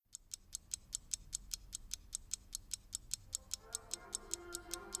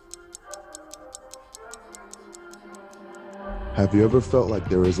Have you ever felt like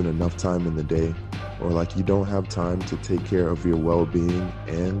there isn't enough time in the day, or like you don't have time to take care of your well-being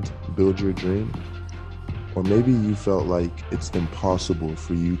and build your dream? Or maybe you felt like it's impossible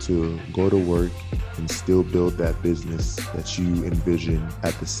for you to go to work and still build that business that you envision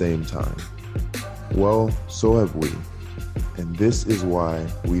at the same time. Well, so have we. And this is why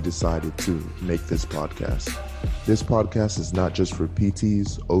we decided to make this podcast. This podcast is not just for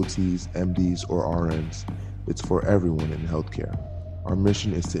PTs, OTs, MDs, or RNs. It's for everyone in healthcare. Our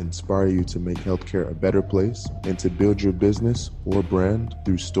mission is to inspire you to make healthcare a better place and to build your business or brand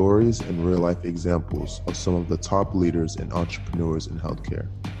through stories and real-life examples of some of the top leaders and entrepreneurs in healthcare.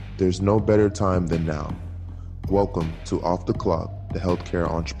 There's no better time than now. Welcome to Off the Clock, the Healthcare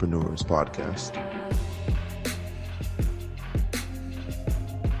Entrepreneurs Podcast.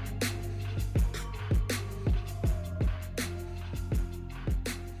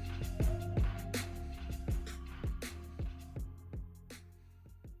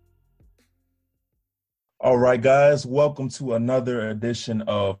 All right, guys, welcome to another edition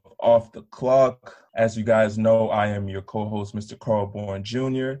of Off the Clock. As you guys know, I am your co-host, Mr. Carl Bourne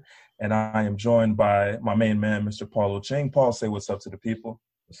Jr., and I am joined by my main man, Mr. Paulo Ching. Paul, say what's up to the people.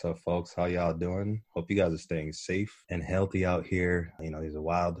 What's up, folks? How y'all doing? Hope you guys are staying safe and healthy out here. You know, these are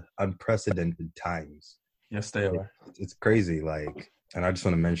wild, unprecedented times. Yes, they are. It's crazy, and I just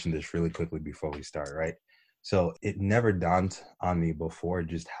want to mention this really quickly before we start, right? So it never dawned on me before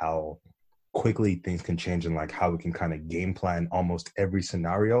just how quickly things can change and how we can kind of game plan almost every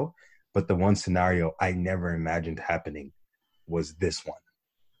scenario. But the one scenario I never imagined happening was this one.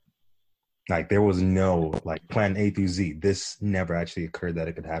 There was no plan A through Z. This never actually occurred that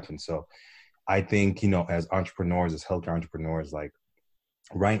it could happen. So I think, as entrepreneurs, as healthcare entrepreneurs,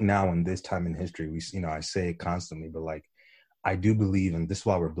 right now in this time in history, I say it constantly, but I do believe, and this is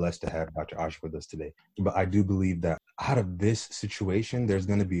why we're blessed to have Dr. Ash with us today, but I do believe that out of this situation, there's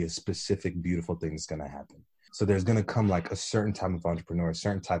going to be a specific beautiful thing that's going to happen. So there's going to come a certain type of entrepreneur, a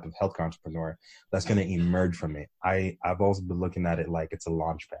certain type of healthcare entrepreneur that's going to emerge from it. I've also been looking at it like it's a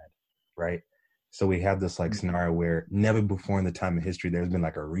launch pad, right? So we have this scenario where never before in the time of history, there's been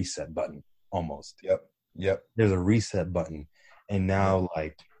a reset button almost. Yep. There's a reset button. And now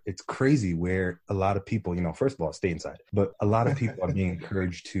it's crazy where a lot of people, first of all, stay inside, but a lot of people are being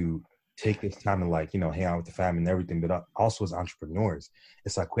encouraged to take this time to hang out with the family and everything. But also as entrepreneurs,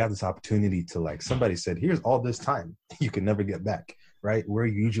 it's we have this opportunity to somebody said, here's all this time you can never get back, right? Where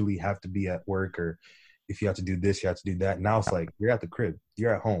you usually have to be at work, or if you have to do this, you have to do that. Now it's you're at the crib,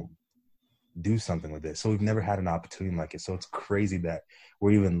 you're at home, do something with it. So we've never had an opportunity like it. So it's crazy that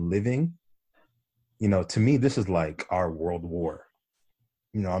we're even living, to me, this is our world war.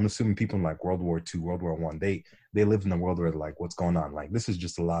 I'm assuming people in World War II, World War I, they lived in a world where what's going on? This is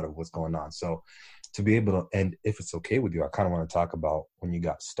just a lot of what's going on. So to be able to, and if it's okay with you, I kind of want to talk about when you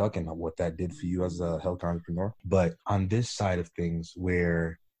got stuck and what that did for you as a healthcare entrepreneur. But on this side of things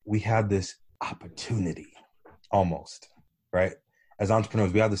where we have this opportunity almost, right? As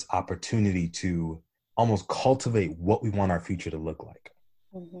entrepreneurs, we have this opportunity to almost cultivate what we want our future to look like.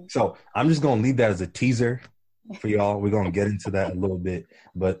 Mm-hmm. So I'm just going to leave that as a teaser for y'all. We're going to get into that a little bit,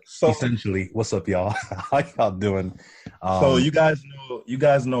 but essentially, what's up, y'all? How y'all doing? So you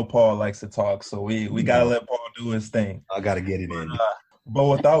guys know Paul likes to talk, so we got to let Paul do his thing. I got to get it in. But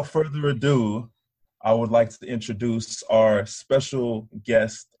without further ado, I would like to introduce our special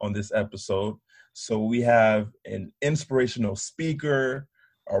guest on this episode. So we have an inspirational speaker,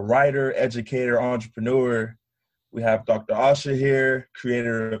 a writer, educator, entrepreneur. We have Dr. Asha here,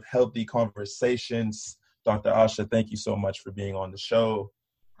 creator of Healthy Conversations. Dr. Asha, thank you so much for being on the show.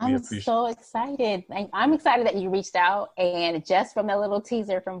 I'm so excited. I'm excited that you reached out, and just from that little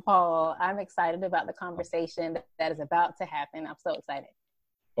teaser from Paul, I'm excited about the conversation that is about to happen. I'm so excited.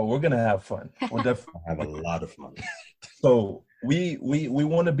 Oh, we're going to have fun. We'll definitely have a lot of fun. So we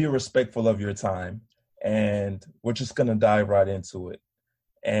want to be respectful of your time, and we're just going to dive right into it.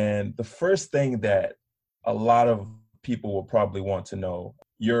 And the first thing that a lot of people will probably want to know,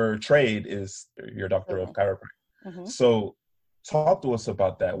 your trade is your doctor of chiropractic. Mm-hmm. So talk to us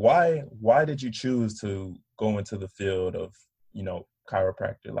about that. Why did you choose to go into the field of,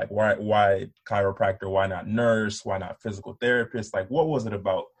 chiropractor? Why chiropractor? Why not nurse? Why not physical therapist? What was it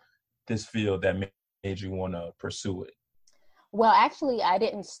about this field that made you want to pursue it? Well, actually, I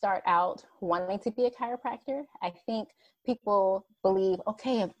didn't start out wanting to be a chiropractor. I think people believe,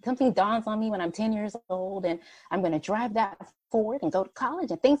 okay, if something dawns on me when I'm 10 years old and I'm going to drive that forward and go to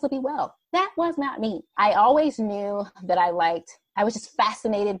college and things will be well. That was not me. I always knew that I was just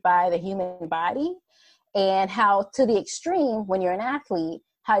fascinated by the human body and how, to the extreme, when you're an athlete,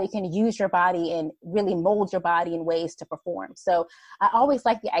 how you can use your body and really mold your body in ways to perform. So I always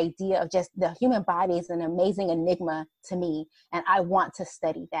like the idea of just the human body is an amazing enigma to me, and I want to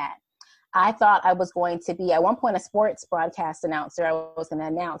study that. I thought I was going to be, at one point, a sports broadcast announcer. I was going to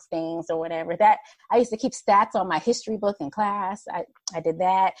announce things or whatever. That I used to keep stats on my history book in class. I did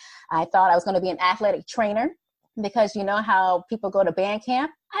that. I thought I was going to be an athletic trainer, because you know how people go to band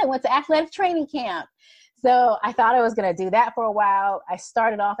camp? I went to athletic training camp. So I thought I was going to do that for a while. I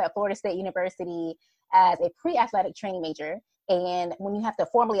started off at Florida State University as a pre-athletic training major. And when you have to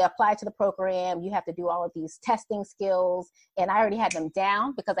formally apply to the program, you have to do all of these testing skills. And I already had them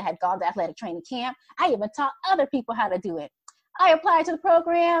down because I had gone to athletic training camp. I even taught other people how to do it. I applied to the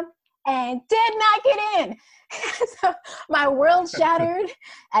program and did not get in. So my world shattered,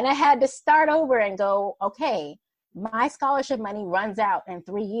 and I had to start over and go, okay, my scholarship money runs out in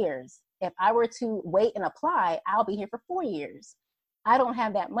 3 years. If I were to wait and apply, I'll be here for 4 years. I don't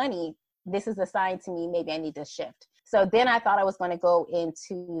have that money. This is a sign to me, maybe I need to shift. So then I thought I was going to go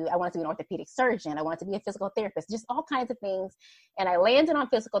into, I wanted to be an orthopedic surgeon. I wanted to be a physical therapist, just all kinds of things. And I landed on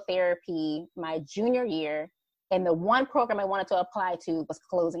physical therapy my junior year. And the one program I wanted to apply to was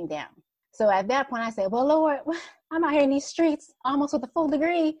closing down. So at that point I said, well, Lord, I'm out here in these streets almost with a full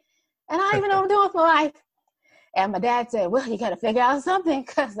degree, and I don't even know what I'm doing with my life. And my dad said, well, you got to figure out something,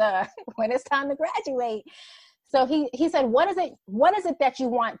 because when it's time to graduate. So he said, what is it that you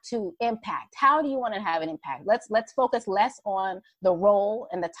want to impact? How do you want to have an impact? Let's focus less on the role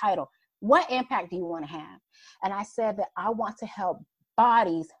and the title. What impact do you want to have? And I said that I want to help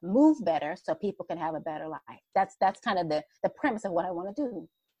bodies move better so people can have a better life. That's kind of the premise of what I want to do.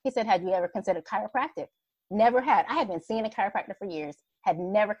 He said, have you ever considered chiropractic? Never had. I had been seeing a chiropractor for years, had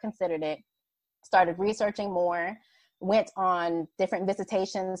never considered it. Started researching more, went on different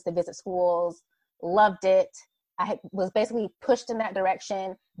visitations to visit schools, loved it. I was basically pushed in that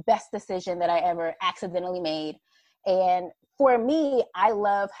direction. Best decision that I ever accidentally made. And for me, I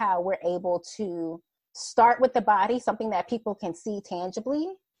love how we're able to start with the body, something that people can see tangibly,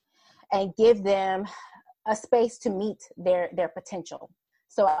 and give them a space to meet their potential.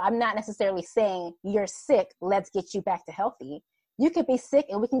 So I'm not necessarily saying you're sick, let's get you back to healthy. You could be sick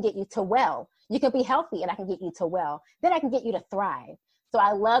and we can get you to well. You can be healthy and I can get you to well. Then I can get you to thrive. So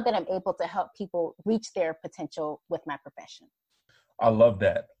I love that I'm able to help people reach their potential with my profession. I love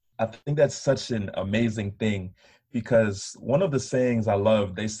that. I think that's such an amazing thing, because one of the sayings I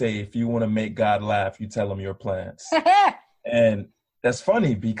love, they say, if you want to make God laugh, you tell him your plans. And that's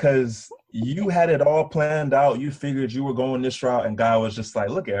funny, because you had it all planned out. You figured you were going this route, and God was just like,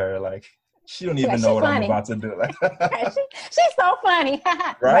 look at her, like, she don't even know what funny. I'm about to do. She's so funny.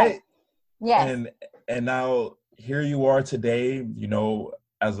 Right? Yes. And now here you are today, you know,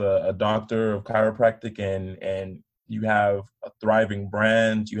 as a doctor of chiropractic, and you have a thriving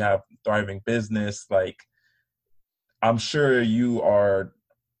brand, you have thriving business. Like, I'm sure you are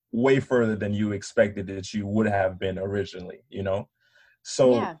way further than you expected that you would have been originally, you know?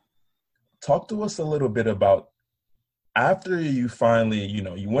 So talk to us a little bit about, after you finally, you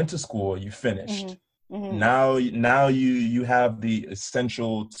know, you went to school, you finished. Mm-hmm. Mm-hmm. Now you have the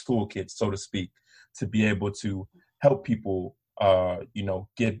essential toolkit, so to speak, to be able to help people, you know,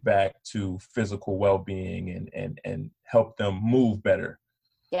 get back to physical well-being and help them move better.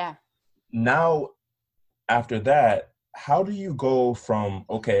 Yeah. Now, after that, how do you go from,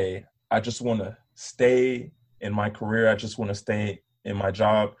 okay, I just want to stay in my career, I just want to stay in my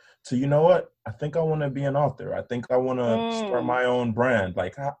job, to, you know what, I think I want to be an author. I think I want to start my own brand.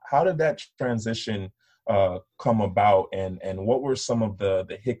 Like, how did that transition come about, and what were some of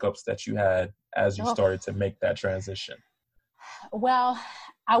the hiccups that you had as you started to make that transition? Well,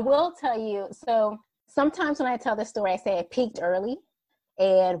 I will tell you, so sometimes when I tell this story, I say I peaked early,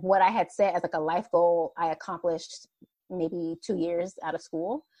 and what I had set as like a life goal, I accomplished maybe 2 years out of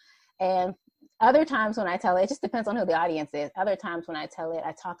school. And other times when I tell it just depends on who the audience is. Other times when I tell it,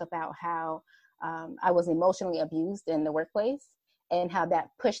 I talk about how I was emotionally abused in the workplace, and how that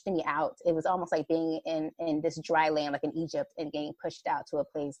pushed me out. It was almost like being in this dry land, like in Egypt, and getting pushed out to a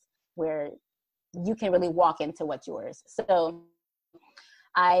place where you can really walk into what's yours. So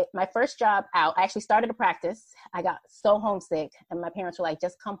my first job out, I actually started a practice. I got so homesick, and my parents were like,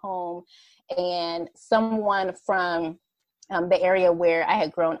 just come home. And someone from the area where I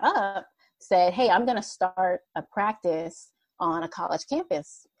had grown up said, hey, I'm going to start a practice on a college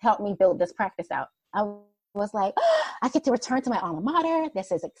campus. Help me build this practice out. I was like, oh, I get to return to my alma mater.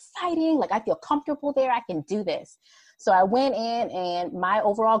 This is exciting. Like, I feel comfortable there. I can do this. So I went in, and my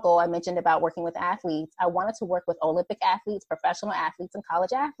overall goal, I mentioned about working with athletes. I wanted to work with Olympic athletes, professional athletes, and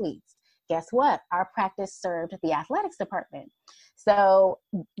college athletes. guess what? Our practice served the athletics department. So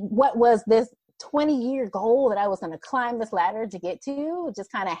what was this 20-year goal that I was going to climb this ladder to get to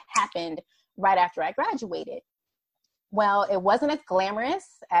just kind of happened right after I graduated. Well, it wasn't as glamorous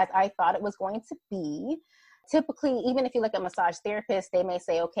as I thought it was going to be. Typically, even if you look at massage therapists, they may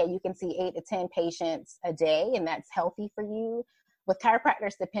say, okay, you can see 8 to 10 patients a day, and that's healthy for you. With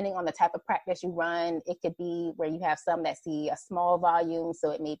chiropractors, depending on the type of practice you run, it could be where you have some that see a small volume,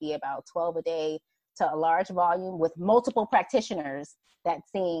 so it may be about 12 a day, to a large volume with multiple practitioners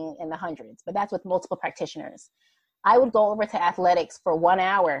that's seeing in the hundreds, but that's with multiple practitioners. I would go over to athletics for 1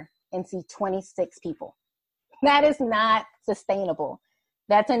 hour and see 26 people. That is not sustainable.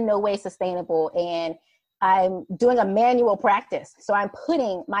 That's in no way sustainable. And I'm doing a manual practice. So I'm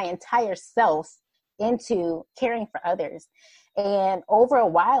putting my entire self into caring for others. And over a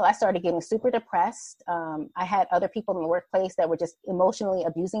while, I started getting super depressed. I had other people in the workplace that were just emotionally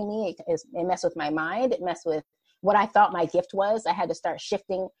abusing me. It messed with my mind. It messed with what I thought my gift was. I had to start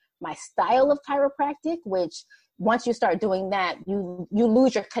shifting my style of chiropractic, which once you start doing that, you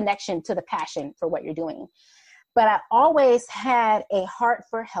lose your connection to the passion for what you're doing. But I always had a heart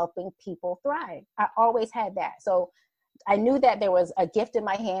for helping people thrive. I always had that. So I knew that there was a gift in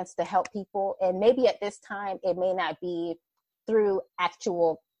my hands to help people. And maybe at this time, it may not be through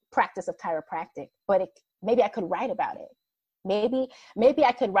actual practice of chiropractic, but maybe I could write about it. Maybe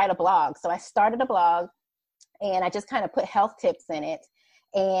I could write a blog. So I started a blog and I just kind of put health tips in it.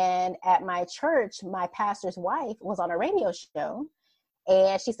 And at my church, my pastor's wife was on a radio show.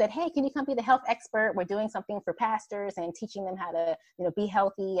 And she said, hey, can you come be the health expert? We're doing something for pastors and teaching them how to, be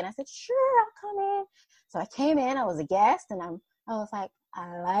healthy. And I said, sure, I'll come in. So I came in, I was a guest, and I was like,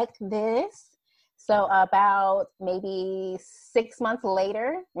 I like this. So about maybe 6 months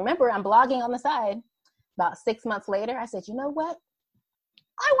later, remember, I'm blogging on the side. About 6 months later, I said, you know what?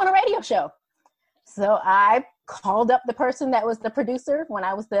 I want a radio show. So I called up the person that was the producer when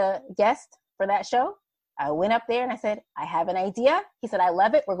I was the guest for that show. I went up there and I said, I have an idea. He said, I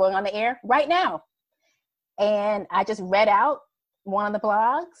love it. We're going on the air right now. And I just read out one of the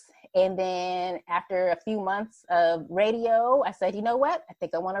blogs. And then after a few months of radio, I said, you know what? I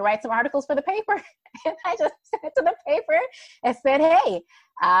think I want to write some articles for the paper. And I just sent to the paper and said, hey,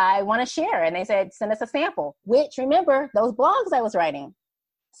 I want to share. And they said, send us a sample, which, remember, those blogs I was writing.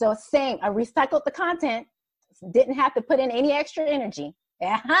 So same, I recycled the content, didn't have to put in any extra energy.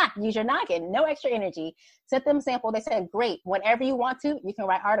 Use your noggin, no extra energy. Sent them a sample. They said, great, whenever you want to, you can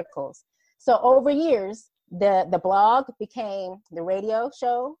write articles. So over years, the blog became the radio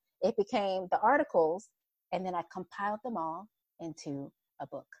show. It became the articles. And then I compiled them all into a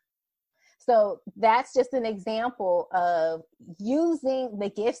book. So that's just an example of using the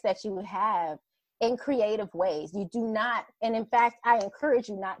gifts that you have in creative ways. You do not, and in fact, I encourage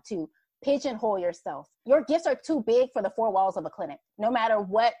you not to pigeonhole yourself. Your gifts are too big for the 4 walls of a clinic, no matter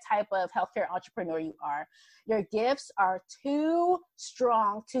what type of healthcare entrepreneur you are. Your gifts are too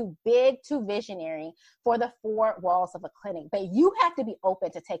strong, too big, too visionary for the 4 walls of a clinic. But you have to be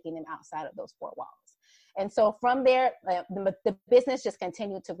open to taking them outside of those 4 walls. And so from there, the business just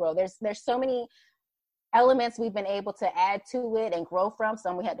continued to grow. There's so many elements we've been able to add to it and grow from.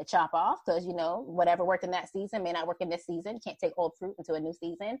 Some we had to chop off because, whatever worked in that season may not work in this season. Can't take old fruit into a new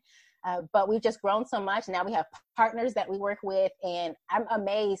season. But we've just grown so much. Now we have partners that we work with. And I'm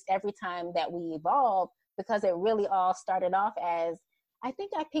amazed every time that we evolve, because it really all started off as, I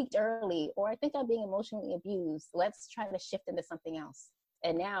think I peaked early, or I think I'm being emotionally abused. Let's try to shift into something else.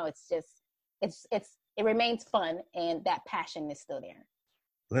 And now it's just, it remains fun. And that passion is still there.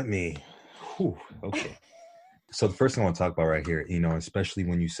 Okay. So the first thing I want to talk about right here, especially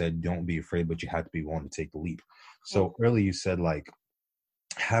when you said don't be afraid, but you have to be willing to take the leap. So earlier you said like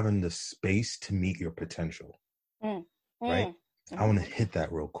having the space to meet your potential, right? I want to hit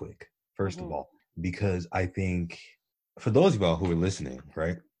that real quick, first of all, because I think for those of y'all who are listening,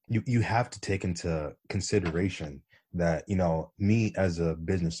 right, you have to take into consideration that, me as a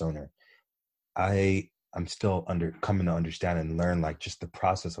business owner, I'm still coming to understand and learn like just the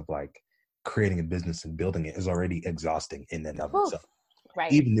process of like creating a business and building it is already exhausting in and of itself.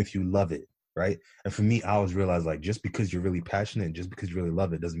 Right. Even if you love it, right? And for me, I always realized like just because you're really passionate and just because you really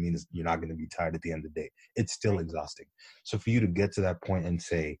love it doesn't mean you're not going to be tired at the end of the day. It's still exhausting. So for you to get to that point and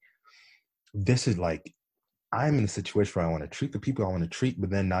say, this is like, I'm in a situation where I want to treat the people I want to treat, but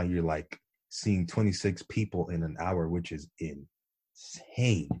then now you're like seeing 26 people in an hour, which is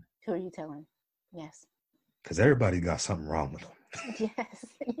insane. Who are you telling? Yes. Because everybody got something wrong with them. Yes.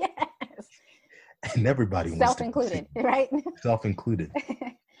 And everybody wants self-included, right? Self-included.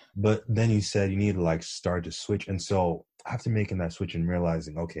 But then you said you need to like start to switch. And so after making that switch and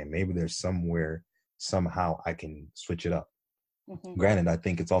realizing, okay, maybe there's somewhere, somehow I can switch it up. Mm-hmm. Granted, I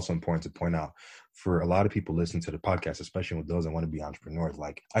think it's also important to point out for a lot of people listening to the podcast, especially with those that want to be entrepreneurs,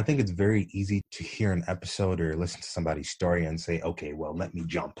 like I think it's very easy to hear an episode or listen to somebody's story and say, okay, well, let me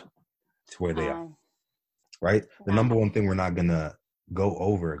jump to where they are, right? The number one thing we're not going to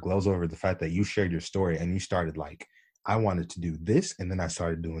gloze over the fact that you shared your story and you started like, I wanted to do this, and then I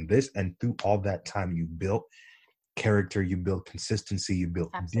started doing this. And through all that time, you built character, you built consistency, you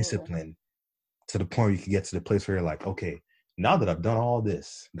built discipline to the point where you can get to the place where you're like, okay, now that I've done all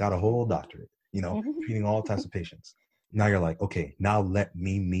this, got a whole doctorate, you know, treating all types of patients. Now you're like, okay, now let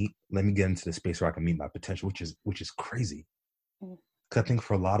me get into the space where I can meet my potential, which is crazy. Because I think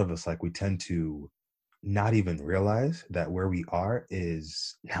for a lot of us, like we tend to not even realize that where we are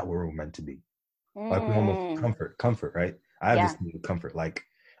is not where we're meant to be. Like we almost comfort, right? I have this need of comfort, like,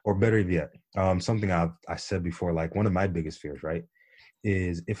 or better yet, something I said before, like one of my biggest fears, right,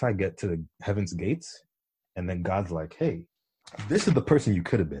 is if I get to the heaven's gates and then God's like, hey, this is the person you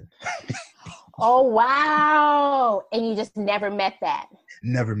could have been. Oh, wow. And you just never met that.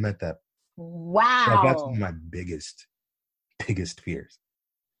 Never met that. Wow. Like, that's one of my biggest fears.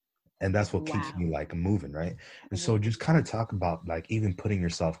 And that's what keeps me like moving, right? And so just kind of talk about like even putting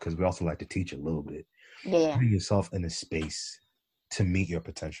yourself, because we also like to teach a little bit. Yeah. Putting yourself in a space to meet your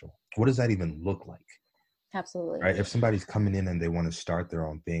potential. What does that even look like? Absolutely. Right? If somebody's coming in and they want to start their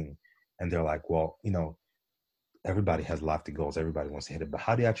own thing and they're like, well, you know, everybody has lofty goals. Everybody wants to hit it. But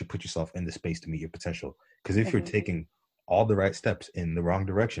how do you actually put yourself in the space to meet your potential? Because if you're taking all the right steps in the wrong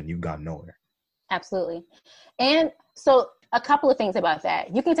direction, you've gone nowhere. Absolutely. And so a couple of things about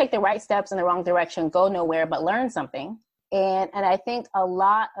that. You can take the right steps in the wrong direction, go nowhere, but learn something. And I think a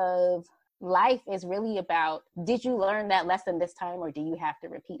lot of life is really about, did you learn that lesson this time or do you have to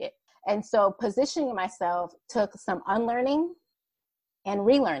repeat it? And so positioning myself took some unlearning and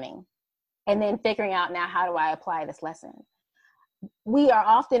relearning, and then figuring out now, how do I apply this lesson? We are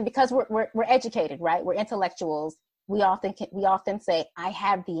often, because we're educated, right? We're intellectuals. We often say, I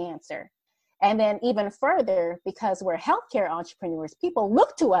have the answer. And then even further, because we're healthcare entrepreneurs, people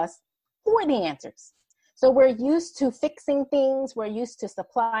look to us for the answers. So we're used to fixing things. We're used to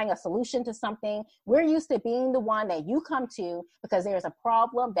supplying a solution to something. We're used to being the one that you come to because there's a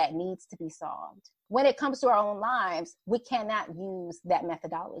problem that needs to be solved. When it comes to our own lives, we cannot use that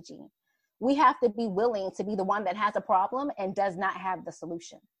methodology. We have to be willing to be the one that has a problem and does not have the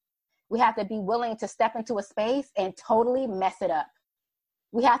solution. We have to be willing to step into a space and totally mess it up.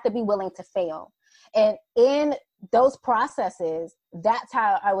 We have to be willing to fail. And in those processes, that's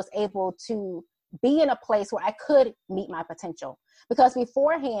how I was able to be in a place where I could meet my potential. Because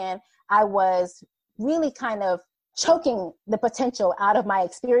beforehand, I was really kind of choking the potential out of my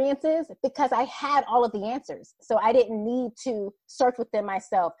experiences because I had all of the answers. So I didn't need to search within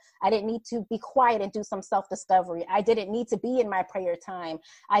myself. I didn't need to be quiet and do some self-discovery. I didn't need to be in my prayer time.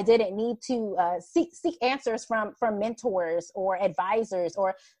 I didn't need to seek answers from mentors or advisors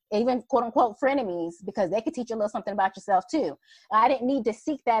or even quote unquote frenemies, because they could teach you a little something about yourself too. I didn't need to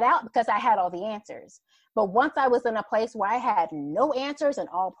seek that out because I had all the answers. But once I was in a place where I had no answers and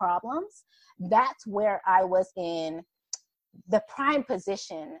all problems, that's where I was in the prime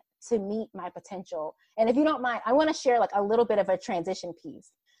position to meet my potential. And if you don't mind, I want to share like a little bit of a transition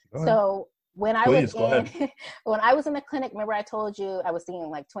piece. So when I was in the clinic, remember I told you I was seeing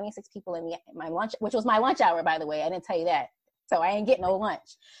like 26 people in my lunch, which was my lunch hour, by the way. I didn't tell you that. So I ain't getting no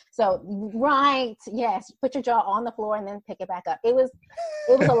lunch. So, right. Yes. Put your jaw on the floor and then pick it back up. It was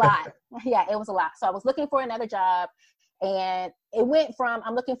a lot. Yeah, it was a lot. So I was looking for another job, and it went from,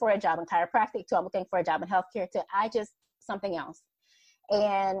 I'm looking for a job in chiropractic to I'm looking for a job in healthcare to something else.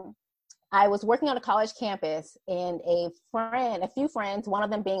 And I was working on a college campus, and a few friends, one of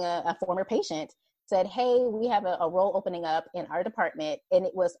them being a former patient, said, hey, we have a role opening up in our department. And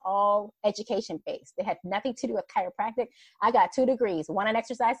it was all education based. It had nothing to do with chiropractic. I got 2 degrees, one in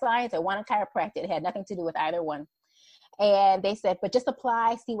exercise science and one in chiropractic. It had nothing to do with either one. And they said, but just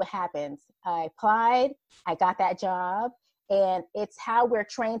apply, see what happens. I applied, I got that job. And it's how we're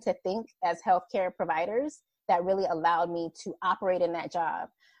trained to think as healthcare providers that really allowed me to operate in that job.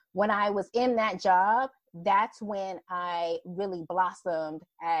 When I was in that job, that's when I really blossomed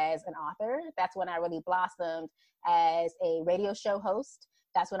as an author. That's when I really blossomed as a radio show host.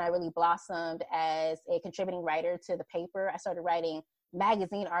 That's when I really blossomed as a contributing writer to the paper. I started writing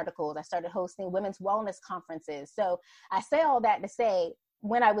magazine articles. I started hosting women's wellness conferences. So I say all that to say,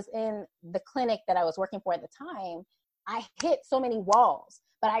 when I was in the clinic that I was working for at the time, I hit so many walls,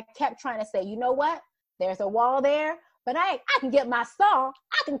 but I kept trying to say, you know what? There's a wall there, but I can get my saw.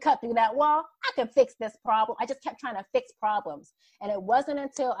 I can cut through that wall. I can fix this problem. I just kept trying to fix problems. And it wasn't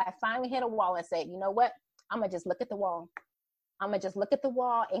until I finally hit a wall and said, you know what? I'm going to just look at the wall. I'm going to just look at the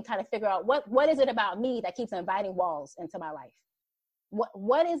wall and kind of figure out what is it about me that keeps inviting walls into my life?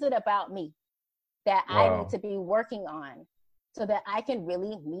 What is it about me that I need to be working on so that I can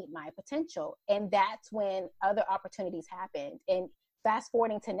really meet my potential? And that's when other opportunities happened. And fast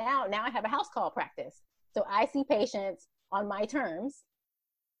forwarding to now I have a house call practice. So I see patients on my terms,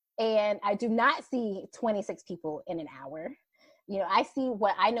 and I do not see 26 people in an hour. You know, I see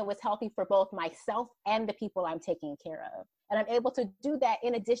what I know is healthy for both myself and the people I'm taking care of. And I'm able to do that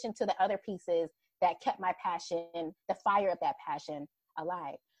in addition to the other pieces that kept my passion, the fire of that passion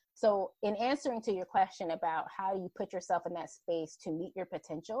alive. So in answering to your question about how you put yourself in that space to meet your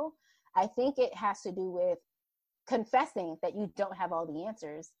potential, I think it has to do with confessing that you don't have all the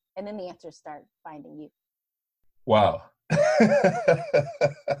answers, and then the answers start finding you. Wow.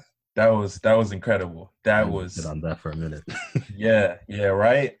 That was incredible. That was sit on that for a minute. yeah,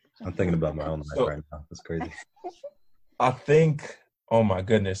 right. I'm thinking about my own life right now. That's crazy. I think, oh my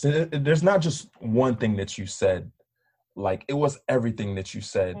goodness, there's not just one thing that you said. Like, it was everything that you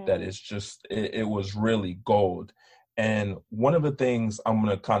said that is just, it was really gold. And one of the things I'm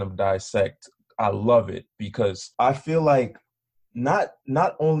going to kind of dissect, I love it because I feel like not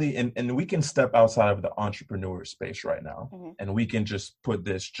only, and we can step outside of the entrepreneur space right now, and we can just put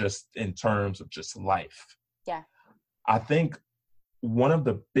this just in terms of just life. Yeah. I think one of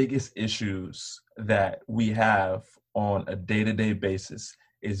the biggest issues that we have on a day-to-day basis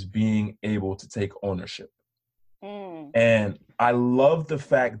is being able to take ownership. And I love the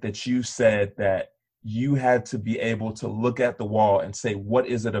fact that you said that you had to be able to look at the wall and say, what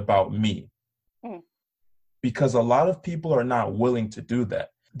is it about me? Because a lot of people are not willing to do that.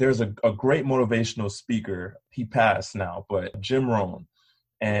 There's a great motivational speaker, he passed now, but Jim Rohn,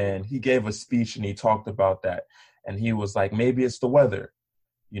 and he gave a speech and he talked about that. And he was like, maybe it's the weather,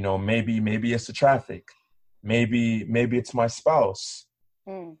 you know, maybe it's the traffic, maybe it's my spouse.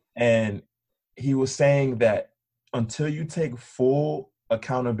 And he was saying that until you take full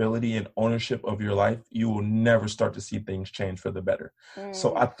accountability and ownership of your life, you will never start to see things change for the better.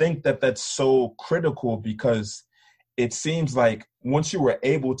 So I think that that's so critical because it seems like once you were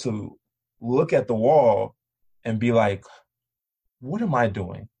able to look at the wall and be like, what am I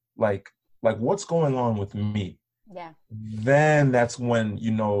doing? Like what's going on with me? Yeah. Then that's when,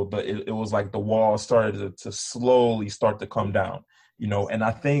 you know, it was like the wall started to slowly start to come down, you know, and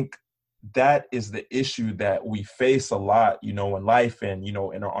I think that is the issue that we face a lot, you know, in life and, you know,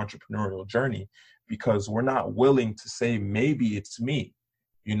 in our entrepreneurial journey, because we're not willing to say, maybe it's me.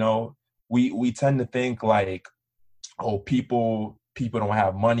 You know, we tend to think like, oh, people don't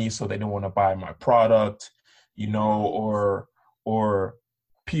have money, so they don't want to buy my product, you know, or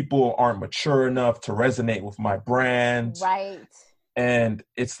people aren't mature enough to resonate with my brand. Right. And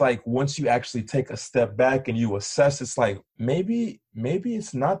it's like, once you actually take a step back and you assess, it's like, maybe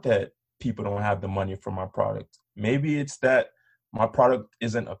it's not that people don't have the money for my product. Maybe it's that my product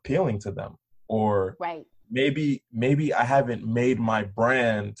isn't appealing to them, or maybe I haven't made my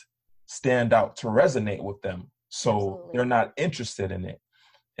brand stand out to resonate with them. So they're not interested in it.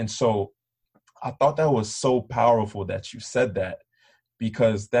 And so I thought that was so powerful that you said that,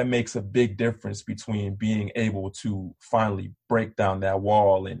 because that makes a big difference between being able to finally break down that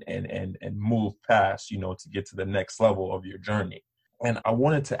wall and move past, you know, to get to the next level of your journey. And I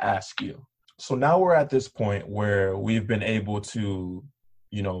wanted to ask you, so now we're at this point where we've been able to,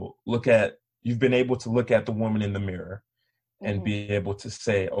 you know, you've been able to look at the woman in the mirror and be able to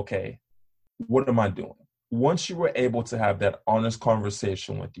say, okay, what am I doing? Once you were able to have that honest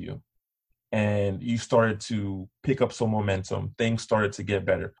conversation with you and you started to pick up some momentum, things started to get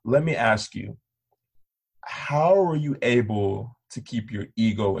better. Let me ask you, how were you able to keep your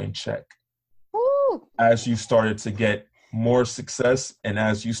ego in check as you started to get more success and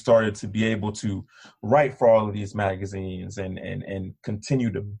as you started to be able to write for all of these magazines and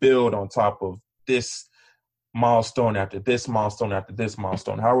continue to build on top of this milestone after this milestone after this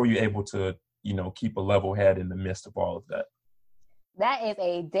milestone? How were you able to, you know, keep a level head in the midst of all of that? That is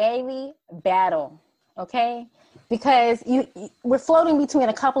a daily battle, okay? Because we're floating between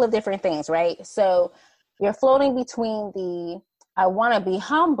a couple of different things, right? So you're floating between I want to be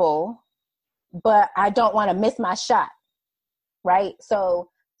humble, but I don't want to miss my shot, right? So,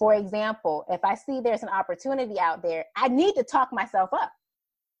 for example, if I see there's an opportunity out there, I need to talk myself up.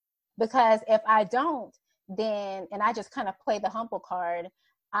 Because if I don't, then, and I just kind of play the humble card,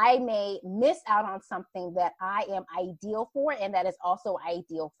 I may miss out on something that I am ideal for and that is also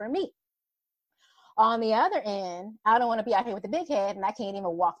ideal for me. On the other end, I don't want to be out here with the big head and I can't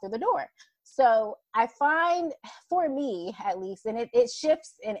even walk through the door. So I find, for me at least, and it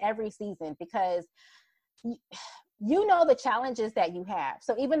shifts in every season, because you know the challenges that you have.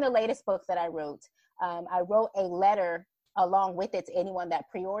 So even the latest book that I wrote a letter along with it to anyone that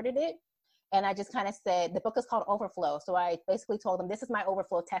pre-ordered it. And I just kind of said, the book is called Overflow. So I basically told them, this is my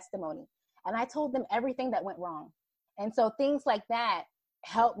overflow testimony. And I told them everything that went wrong. And so things like that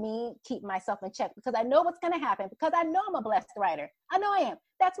help me keep myself in check, because I know what's going to happen, because I know I'm a blessed writer. I know I am.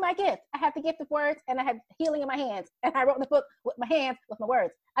 That's my gift. I have the gift of words, and I have healing in my hands. And I wrote the book with my hands, with my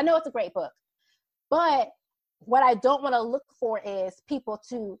words. I know it's a great book. But what I don't want to look for is people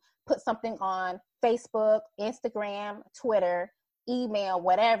to put something on Facebook, Instagram, Twitter, email,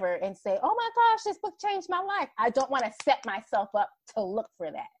 whatever, and say, oh my gosh, this book changed my life. I don't want to set myself up to look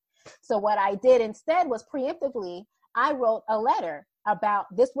for that. So what I did instead was preemptively, I wrote a letter about,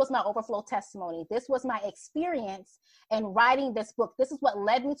 this was my overflow testimony. This was my experience in writing this book. This is what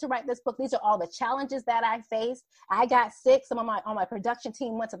led me to write this book. These are all the challenges that I faced. I got sick. Someone on my production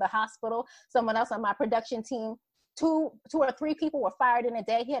team went to the hospital. Someone else on my production team, two or three people were fired in a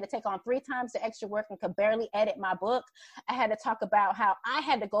day. He had to take on 3 times the extra work and could barely edit my book. I had to talk about how I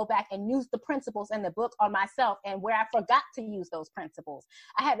had to go back and use the principles in the book on myself, and where I forgot to use those principles.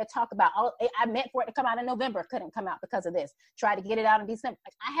 I had to talk about, I meant for it to come out in November, couldn't come out because of this. Tried to get it out in December.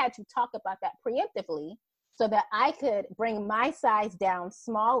 I had to talk about that preemptively so that I could bring my size down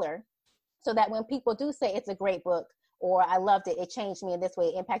smaller, so that when people do say it's a great book, or I loved it, it changed me in this way,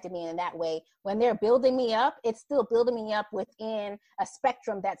 it impacted me in that way, when they're building me up, it's still building me up within a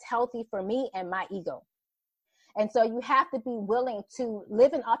spectrum that's healthy for me and my ego. And so you have to be willing to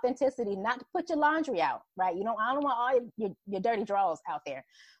live in authenticity, not to put your laundry out, right? I don't want all your dirty drawers out there,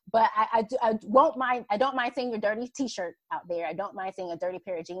 but I don't mind seeing your dirty t-shirt out there. I don't mind seeing a dirty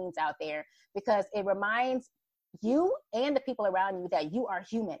pair of jeans out there, because it reminds you and the people around you that you are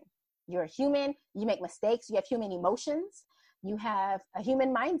human. You're human, you make mistakes, you have human emotions, you have a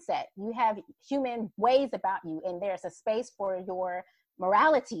human mindset, you have human ways about you, and there's a space for your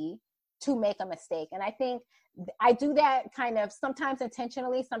morality to make a mistake. And I think I do that kind of sometimes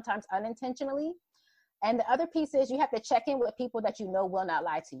intentionally, sometimes unintentionally. And the other piece is, you have to check in with people that you know will not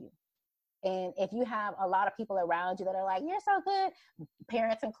lie to you. And if you have a lot of people around you that are like, you're so good,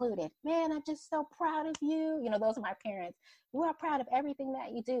 parents included, man, I'm just so proud of you. Those are my parents. We're proud of everything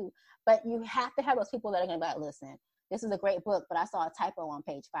that you do. But you have to have those people that are going to be like, listen, this is a great book, but I saw a typo on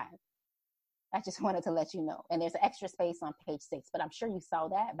page 5. I just wanted to let you know. And there's an extra space on page 6, but I'm sure you saw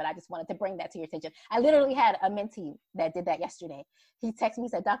that, but I just wanted to bring that to your attention. I literally had a mentee that did that yesterday. He texted me,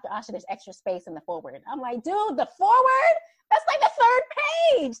 said, Dr. Asha, there's extra space in the foreword. I'm like, dude, the foreword? That's like the 3rd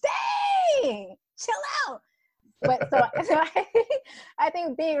page. Dang, chill out. But so I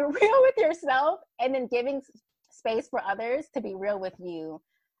think being real with yourself and then giving space for others to be real with you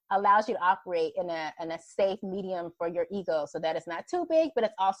allows you to operate in a safe medium for your ego, so that it's not too big, but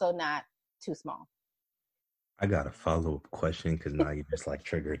it's also not too small. I got a follow-up question, because now you just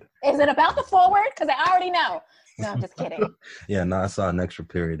triggered. Is it about the forward? Because I already know. No, I'm just kidding. Yeah, no, I saw an extra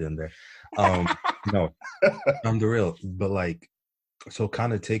period in there. No, I'm the real. But so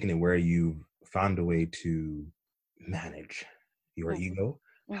kind of taking it where you found a way to manage your ego.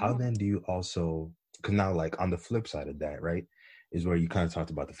 How then do you also, because now on the flip side of that, right, is where you kind of talked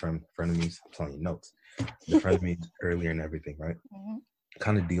about the frenemies. I'm telling you notes. The frenemies earlier and everything, right?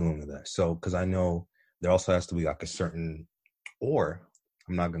 Kind of dealing with that. So, because I know there also has to be a certain, or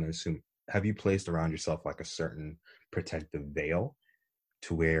I'm not going to assume, have you placed around yourself a certain protective veil,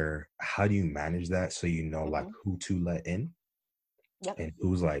 to where, how do you manage that so you know who to let in? Yep. And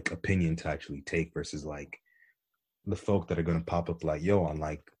whose opinion to actually take, versus the folk that are going to pop up yo, on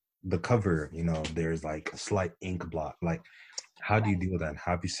the cover, there's a slight ink blot. How do you deal with that? And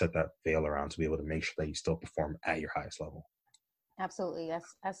how have you set that veil around to be able to make sure that you still perform at your highest level? Absolutely.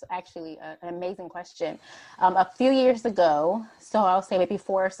 That's actually an amazing question. A few years ago, so I'll say maybe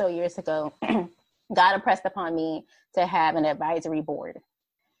 4 or so years ago, God impressed upon me to have an advisory board.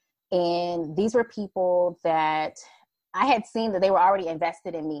 And these were people that I had seen that they were already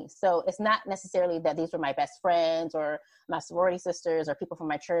invested in me. So it's not necessarily that these were my best friends or my sorority sisters or people from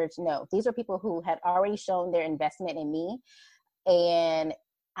my church. No, these are people who had already shown their investment in me. And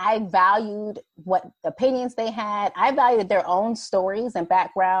I valued what opinions they had. I valued their own stories and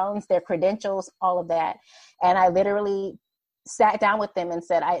backgrounds, their credentials, all of that. And I literally sat down with them and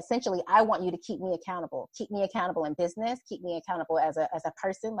said, I want you to keep me accountable. Keep me accountable in business. Keep me accountable as a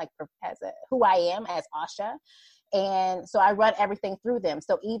person, who I am as Asha. And so I run everything through them.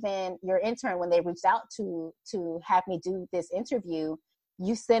 So even your intern, when they reached out to have me do this interview,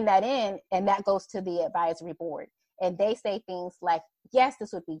 you send that in, and that goes to the advisory board. And they say things like, yes,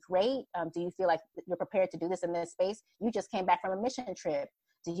 this would be great. Do you feel like you're prepared to do this in this space? You just came back from a mission trip.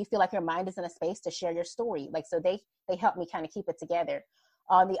 Do you feel like your mind is in a space to share your story? Like, so they help me kind of keep it together.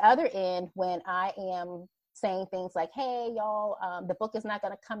 On the other end, when I am saying things like, hey, y'all, the book is not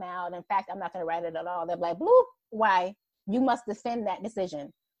going to come out. In fact, I'm not going to write it at all. They're like, bloop, why? You must defend that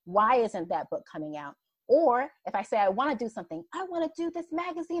decision. Why isn't that book coming out? Or if I say, I want to do something, I want to do this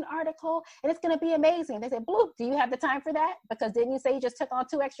magazine article and it's going to be amazing. They say, bloop, do you have the time for that? Because didn't you say you just took on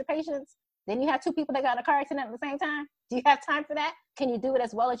 2 extra patients? Didn't you have 2 people that got in a car accident at the same time? Do you have time for that? Can you do it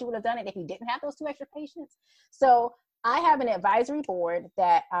as well as you would have done it if you didn't have those 2 extra patients? So I have an advisory board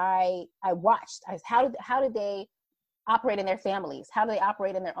that I watched. How did they operate in their families? How do they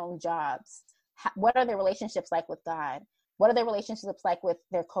operate in their own jobs? What are their relationships like with God? What are their relationships like with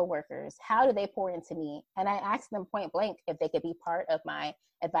their coworkers? How do they pour into me? And I asked them point blank if they could be part of my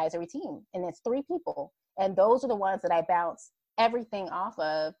advisory team. And it's 3 people. And those are the ones that I bounce everything off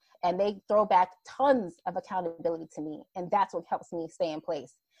of. And they throw back tons of accountability to me. And that's what helps me stay in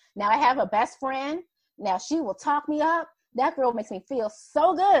place. Now I have a best friend. Now she will talk me up. That girl makes me feel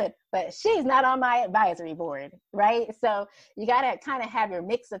so good, but she's not on my advisory board, right? So you got to kind of have your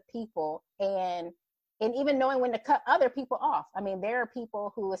mix of people and even knowing when to cut other people off. I mean, there are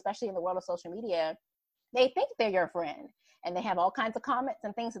people who, especially in the world of social media, they think they're your friend and they have all kinds of comments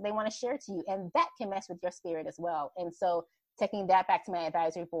and things that they want to share to you. And that can mess with your spirit as well. And so taking that back to my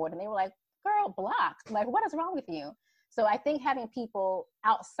advisory board, and they were like, girl, block. Like, what is wrong with you? So I think having people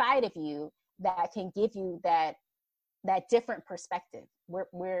outside of you that can give you that different perspective.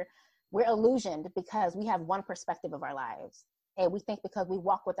 We're illusioned because we have one perspective of our lives. And we think because we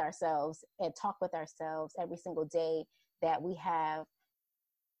walk with ourselves and talk with ourselves every single day that we have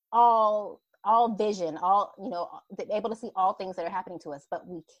all vision, able to see all things that are happening to us, but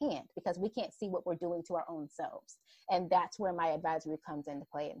we can't, because we can't see what we're doing to our own selves. And that's where my advisory comes into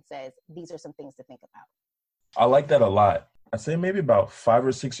play and says, these are some things to think about. I like that a lot. I'd say maybe about 5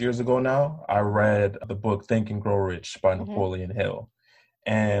 or 6 years ago now, I read the book Think and Grow Rich by Napoleon Hill.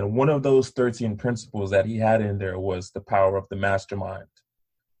 And one of those 13 principles that he had in there was the power of the mastermind.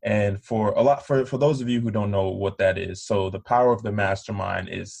 And for those of you who don't know what that is, so the power of the mastermind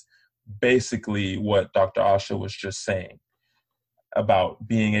is basically what Dr. Asha was just saying about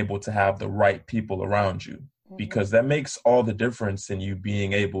being able to have the right people around you, because that makes all the difference in you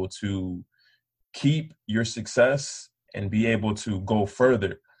being able to keep your success and be able to go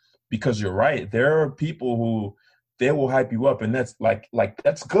further. Because you're right, there are people who they will hype you up, and that's like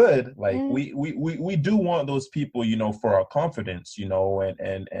that's good. Like we do want those people, for our confidence,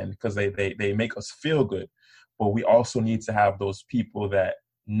 and because they make us feel good. But we also need to have those people that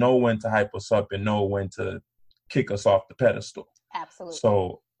know when to hype us up and know when to kick us off the pedestal. Absolutely.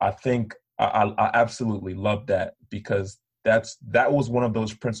 So I think I absolutely love that, because that was one of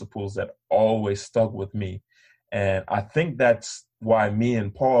those principles that always stuck with me. And I think that's why me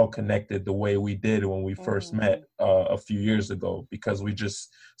and Paul connected the way we did when we first met a few years ago, because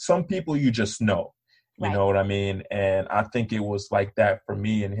some people you just know, you know what I mean? And I think it was like that for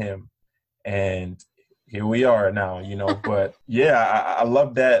me and him. And here we are now, but yeah, I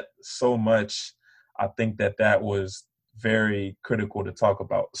love that so much. I think that was very critical to talk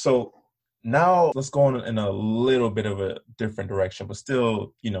about. So now let's go in a little bit of a different direction, but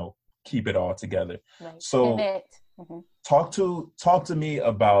still, keep it all together. Right. So talk to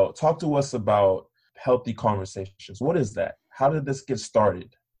us about healthy conversations. What is that? How did this get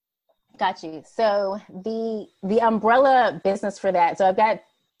started? Got you. So the umbrella business for that. So I've got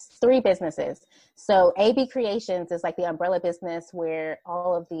 3 businesses. So AB Creations is like the umbrella business where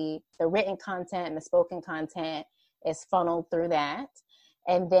all of the written content and the spoken content is funneled through that.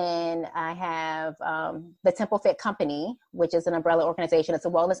 And then I have the Temple Fit Company, which is an umbrella organization. It's a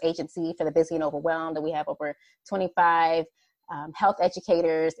wellness agency for the busy and overwhelmed. And we have over 25 health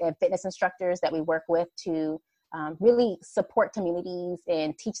educators and fitness instructors that we work with to really support communities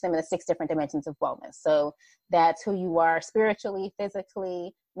and teach them in the 6 different dimensions of wellness. So that's who you are spiritually,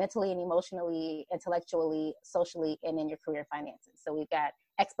 physically, mentally and emotionally, intellectually, socially, and in your career finances. So we've got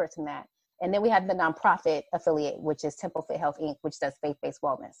experts in that. And then we have the nonprofit affiliate, which is Temple Fit Health, Inc., which does faith-based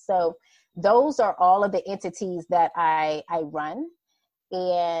wellness. So those are all of the entities that I run.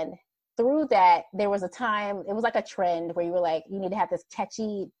 And through that, there was a time, it was like a trend where you were like, you need to have this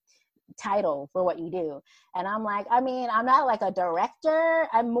catchy title for what you do. And I'm like, I'm not like a director.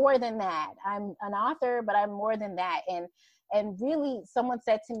 I'm more than that. I'm an author, but I'm more than that. And really, someone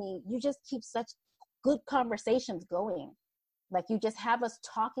said to me, you just keep such good conversations going. Like, you just have us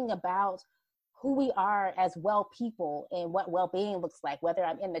talking about who we are as well people and what well-being looks like, whether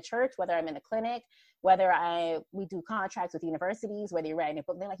I'm in the church, whether I'm in the clinic, whether we do contracts with universities, whether you're writing a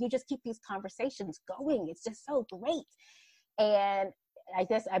book. They're like, you just keep these conversations going. It's just so great. And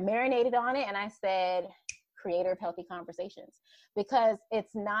I marinated on it and I said, creator of healthy conversations, because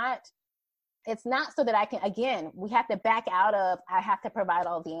it's not so that I can, again, we have to back out of, I have to provide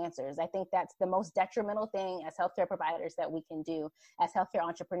all the answers. I think that's the most detrimental thing as healthcare providers that we can do, as healthcare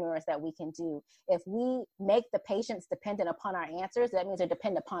entrepreneurs that we can do. If we make the patients dependent upon our answers, that means they're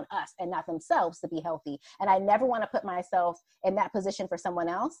dependent upon us and not themselves to be healthy. And I never want to put myself in that position for someone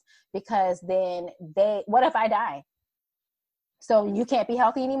else, because then what if I die? So you can't be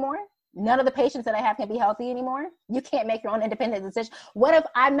healthy anymore? None of the patients that I have can be healthy anymore? You can't make your own independent decision. What if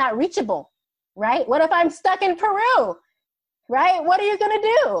I'm not reachable? Right? What if I'm stuck in Peru? Right? What are you going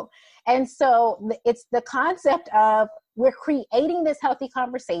to do? And so it's the concept of, we're creating this healthy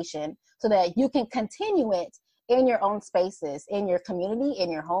conversation so that you can continue it in your own spaces, in your community,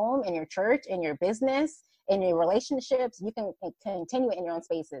 in your home, in your church, in your business, in your relationships. You can continue it in your own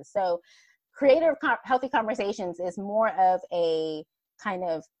spaces. So creative healthy conversations is more of a kind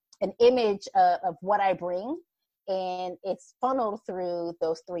of an image of what I bring, and it's funneled through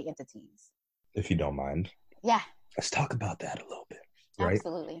those three entities. If you don't mind. Yeah. Let's talk about that a little bit, right?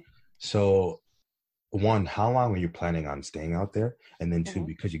 Absolutely. So, one, how long were you planning on staying out there? And then two,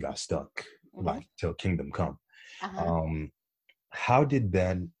 because you got stuck, like, till kingdom come. How did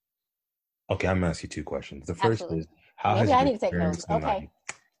then, okay, I'm gonna ask you two questions. The first is, how Maybe has I need to take notes. Okay. Like,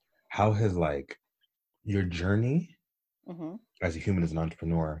 how has, like, your journey as a human, as an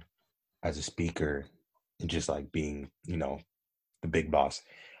entrepreneur, as a speaker, and just like being, you know, the big boss,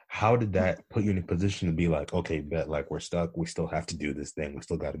 how did that put you in a position to be like, okay, bet, like, we're stuck. We still have to do this thing. We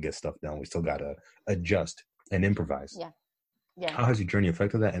still got to get stuff done. We still got to adjust and improvise. Yeah. How has your journey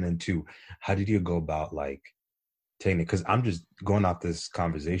affected that? And then two, how did you go about, like, taking it? Because I'm just going off this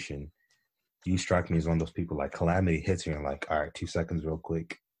conversation. You strike me as one of those people, like, calamity hits you and like, all right, 2 seconds real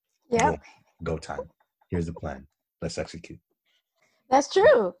quick. Yeah. Go time. Here's the plan. Let's execute. That's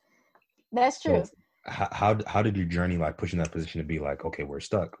true. That's true. So, how did your journey, like, push in that position to be like, okay, we're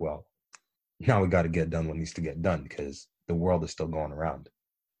stuck. Well, now we got to get done what needs to get done, because the world is still going around.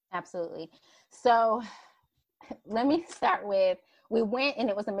 Absolutely. So let me start with, we went and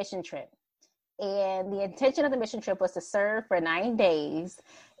it was a mission trip. And the intention of the mission trip was to serve for 9 days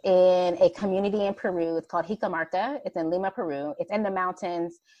in a community in Peru. It's called Jicamarca. It's in Lima, Peru. It's in the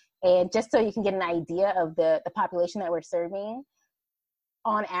mountains. And just so you can get an idea of the population that we're serving,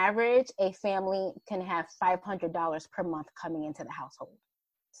 on average, a family can have $500 per month coming into the household.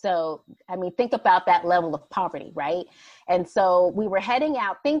 So, I mean, think about that level of poverty, right? And so we were heading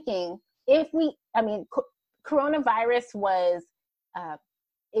out thinking, coronavirus was,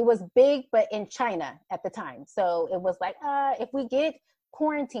 it was big, but in China at the time. So it was like, if we get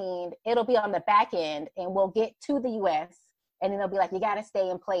quarantined, it'll be on the back end and we'll get to the US. And then they'll be like, you got to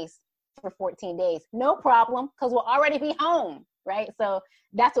stay in place for 14 days. No problem, because we'll already be home. Right? So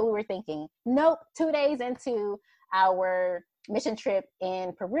that's what we were thinking. Nope. 2 days into our mission trip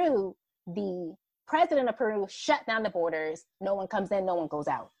in Peru, the president of Peru shut down the borders. No one comes in, no one goes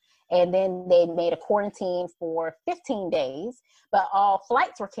out. And then they made a quarantine for 15 days, but all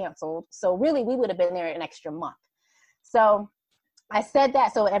flights were canceled. So really, we would have been there an extra month. So I said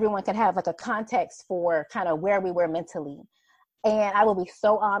that so everyone could have like a context for kind of where we were mentally. And I will be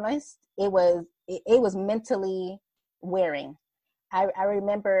so honest, it was mentally wearing. I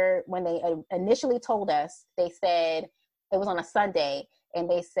remember when they initially told us, they said, it was on a Sunday, and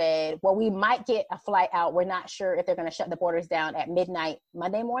they said, well, we might get a flight out. We're not sure if they're going to shut the borders down at midnight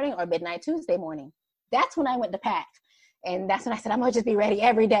Monday morning or midnight Tuesday morning. That's when I went to pack. And that's when I said, I'm going to just be ready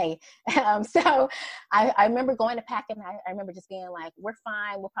every day. So I remember going to pack, and I remember just being like, we're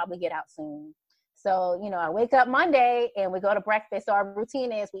fine. We'll probably get out soon. So, I wake up Monday and we go to breakfast. So our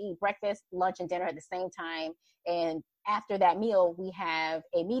routine is we eat breakfast, lunch, and dinner at the same time. And after that meal, we have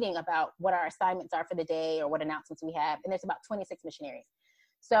a meeting about what our assignments are for the day or what announcements we have. And there's about 26 missionaries.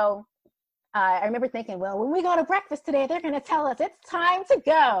 So I remember thinking, well, when we go to breakfast today, they're going to tell us it's time to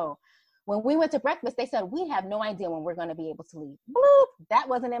go. When we went to breakfast, they said, we have no idea when we're going to be able to leave. Bloop! That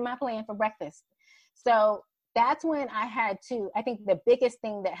wasn't in my plan for breakfast. So that's when I think the biggest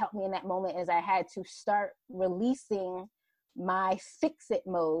thing that helped me in that moment is I had to start releasing my fix-it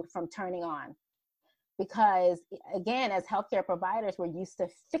mode from turning on. Because again, as healthcare providers, we're used to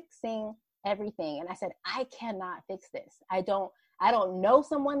fixing everything. And I said, I cannot fix this. I don't know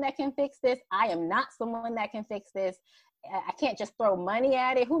someone that can fix this. I am not someone that can fix this. I can't just throw money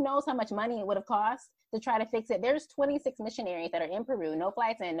at it. Who knows how much money it would have cost to try to fix it? There's 26 missionaries that are in Peru, no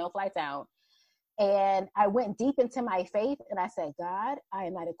flights in, no flights out. And I went deep into my faith and I said, God, I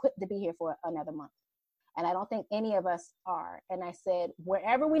am not equipped to be here for another month. And I don't think any of us are. And I said,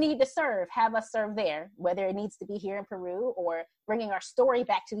 wherever we need to serve, have us serve there, whether it needs to be here in Peru or bringing our story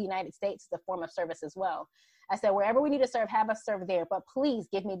back to the United States as a form of service as well. I said, wherever we need to serve, have us serve there, but please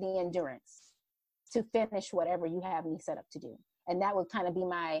give me the endurance to finish whatever you have me set up to do. And that would kind of be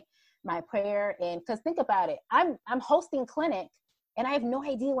my prayer. And because think about it, I'm hosting clinic and I have no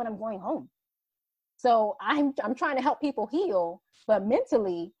idea when I'm going home. So I'm trying to help people heal, but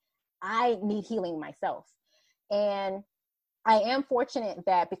mentally I need healing myself. And I am fortunate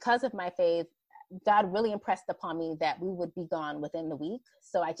that because of my faith, God really impressed upon me that we would be gone within the week.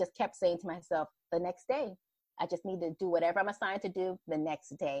 So I just kept saying to myself, the next day, I just need to do whatever I'm assigned to do the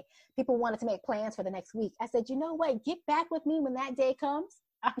next day. People wanted to make plans for the next week. I said, you know what? Get back with me when that day comes.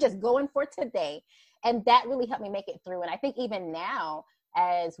 I'm just going for today. And that really helped me make it through. And I think even now,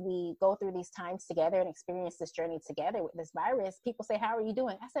 as we go through these times together and experience this journey together with this virus, people say, how are you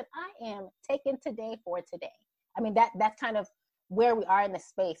doing? I said, I am taking today for today. I mean, that's kind of where we are in the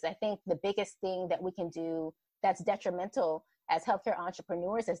space. I think the biggest thing that we can do that's detrimental as healthcare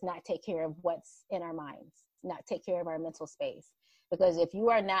entrepreneurs is not take care of what's in our minds, not take care of our mental space. Because if you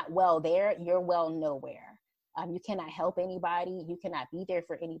are not well there, you're well nowhere. You cannot help anybody. You cannot be there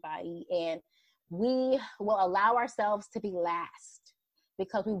for anybody. And we will allow ourselves to be last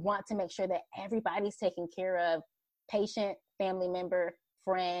because we want to make sure that everybody's taken care of, patient, family member,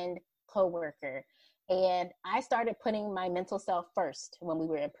 friend, coworker. And I started putting my mental self first when we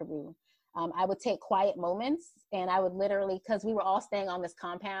were in Peru. I would take quiet moments and I would literally, because we were all staying on this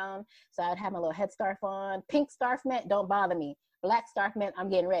compound, so I'd have my little headscarf on. Pink scarf meant don't bother me. Black scarf meant I'm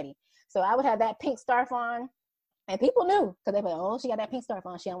getting ready. So I would have that pink scarf on and people knew because they'd be like, oh, she got that pink scarf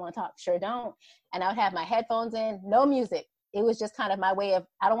on. She don't want to talk. Sure don't. And I would have my headphones in, no music. It was just kind of my way of,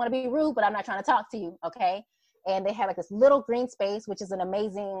 I don't want to be rude, but I'm not trying to talk to you. Okay. And they had like this little green space, which is an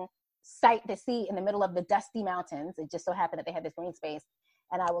amazing sight to see in the middle of the dusty mountains. It just so happened that they had this green space.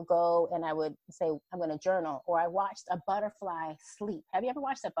 And I would go and I would say, I'm going to journal. Or I watched a butterfly sleep. Have you ever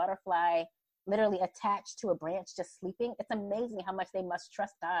watched a butterfly literally attached to a branch just sleeping? It's amazing how much they must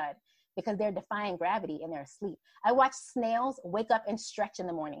trust God because they're defying gravity and they're asleep. I watched snails wake up and stretch in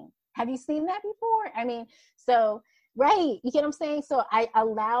the morning. Have you seen that before? I mean, so, right. You get what I'm saying? So I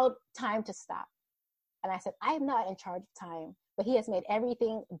allowed time to stop. And I said, I am not in charge of time, but he has made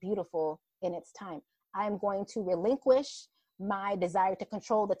everything beautiful in its time. I'm going to relinquish my desire to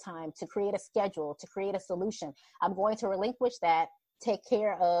control the time, to create a schedule, to create a solution. I'm going to relinquish that, take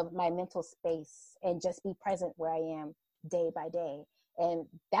care of my mental space, and just be present where I am day by day. And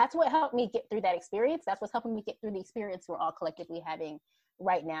that's what helped me get through that experience. That's what's helping me get through the experience we're all collectively having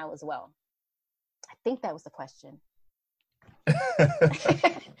right now as well. I think that was the question.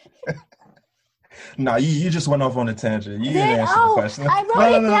 No, you just went off on a tangent. You didn't answer the question. I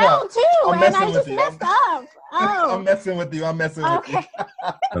wrote it down too, and I just messed up. Oh. I'm messing with you. With you.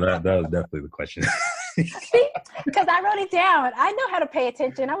 That was definitely the question. Because I wrote it down. I know how to pay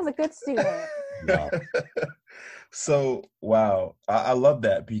attention. I was a good student. No. So, wow. I love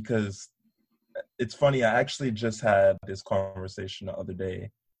that because it's funny. I actually just had this conversation the other day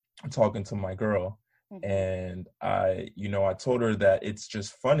talking to my girl. Mm-hmm. And I told her that it's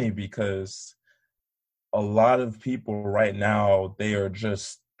just funny because a lot of people right now, they are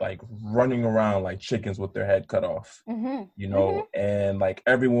just like running around like chickens with their head cut off, and like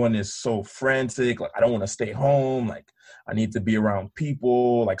everyone is so frantic. Like, I don't want to stay home. Like, I need to be around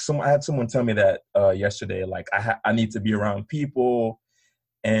people. Like, I had someone tell me that yesterday, like I need to be around people.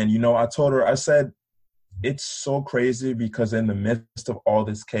 And, I told her, I said, it's so crazy because in the midst of all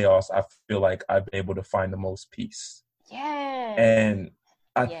this chaos, I feel like I've been able to find the most peace. Yeah. And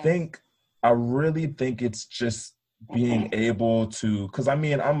I really think it's just being able to, because I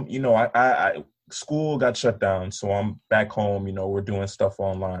mean, I school got shut down, so I'm back home, we're doing stuff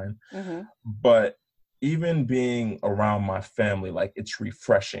online. Mm-hmm. But even being around my family, like, it's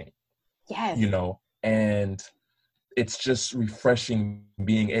refreshing. Yes. And it's just refreshing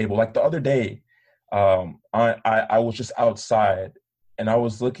being able, like the other day, I was just outside and I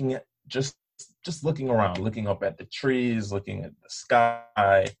was looking at just looking around, looking up at the trees, looking at the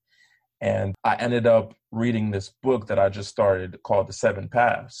sky. And I ended up reading this book that I just started called The Seven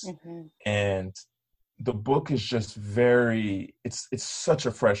Paths. Mm-hmm. And the book is just it's such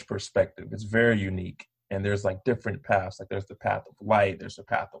a fresh perspective. It's very unique. And there's like different paths. Like, there's the path of light, there's the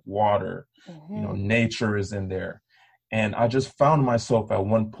path of water, mm-hmm. Nature is in there. And I just found myself at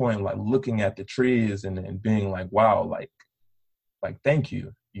one point, like, looking at the trees and being like, wow, like thank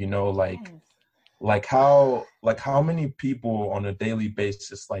you, like how many people on a daily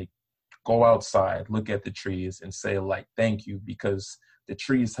basis, like, go outside, look at the trees and say like, thank you, because the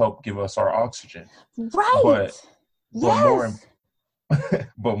trees help give us our oxygen. Right. But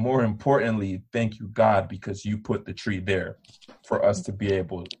but more importantly, thank you, God, because you put the tree there for us to be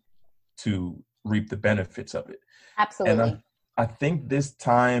able to reap the benefits of it. Absolutely. And I think this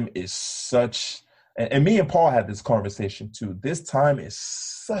time is such, and me and Paul had this conversation too. This time is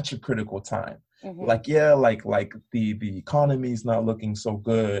such a critical time. Mm-hmm. Like, yeah, like the economy is not looking so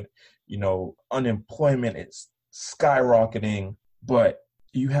good. You know, unemployment is skyrocketing, but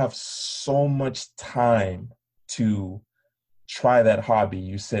you have so much time to try that hobby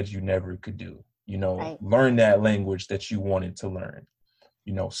you said you never could do. You know, Right. learn that language that you wanted to learn.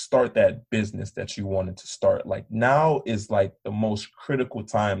 You know, start that business that you wanted to start. Like, now is like the most critical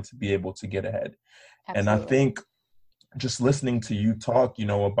time to be able to get ahead. Absolutely. And I think just listening to you talk, you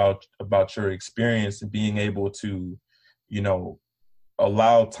know, about your experience and being able to, you know,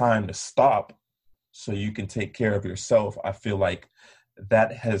 allow time to stop so you can take care of yourself, I feel like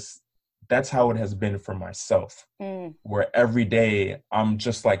that's how it has been for myself. Where every day I'm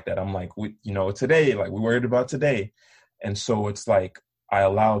just like that. I'm like, you know, today, like, we're worried about today. And so it's like, I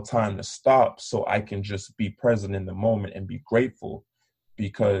allow time to stop so I can just be present in the moment and be grateful,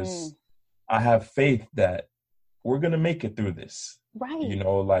 because I have faith that we're going to make it through this. Right. You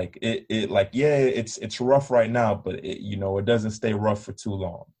know, like it's rough right now, but you know, it doesn't stay rough for too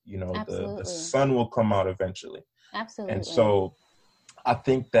long. You know, the sun will come out eventually. Absolutely. And so I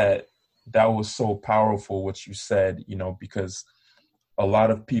think that was so powerful what you said, you know, because a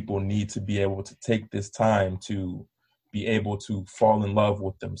lot of people need to be able to take this time to be able to fall in love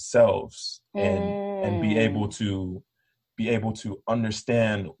with themselves and be able to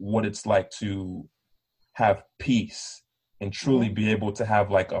understand what it's like to have peace and truly be able to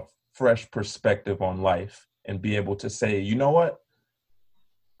have like a fresh perspective on life and be able to say, you know what?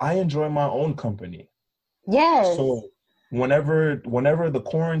 I enjoy my own company. Yes. So whenever the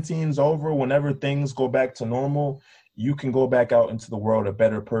quarantine's over, whenever things go back to normal, you can go back out into the world a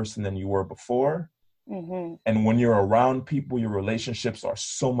better person than you were before. And when you're around people, your relationships are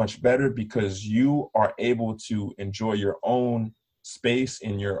so much better because you are able to enjoy your own space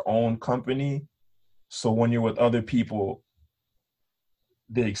in your own company. So when you're with other people,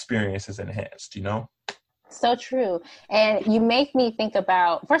 the experience is enhanced, you know? So true. And you make me think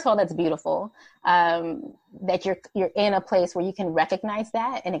about, first of all, that's beautiful, that you're in a place where you can recognize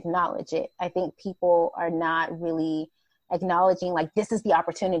that and acknowledge it. I think people are not really acknowledging, like, this is the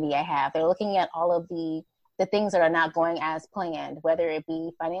opportunity I have. They're looking at all of the things that are not going as planned, whether it be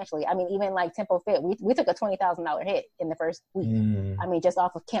financially. I mean, even like Tempo Fit, we took a $20,000 hit in the first week. I mean, just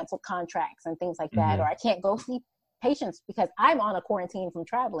off of canceled contracts and things like that, or I can't go see patients because I'm on a quarantine from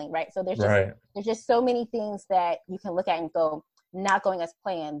traveling, right? So there's just so many things that you can look at and go, not going as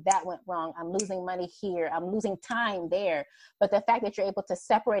planned, that went wrong, I'm losing money here, I'm losing time there. But the fact that you're able to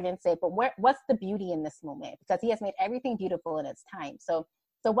separate and say, but what's the beauty in this moment? Because he has made everything beautiful in its time. So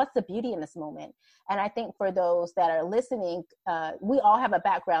what's the beauty in this moment? And I think for those that are listening, we all have a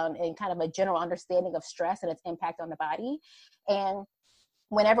background in kind of a general understanding of stress and its impact on the body. And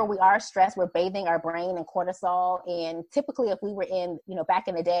whenever we are stressed, we're bathing our brain in cortisol. And typically if we were in, you know, back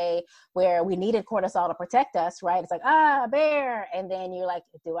in the day where we needed cortisol to protect us, right? It's like, bear. And then you're like,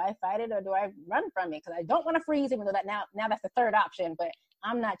 do I fight it or do I run from it? Because I don't want to freeze, even though that now that's the third option, but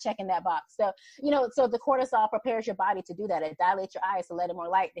I'm not checking that box. So, you know, so the cortisol prepares your body to do that. It dilates your eyes to let in more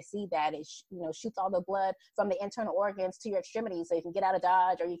light to see that. It, shoots all the blood from the internal organs to your extremities so you can get out of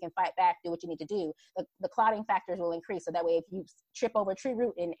dodge or you can fight back, do what you need to do. The clotting factors will increase. So that way, if you trip over a tree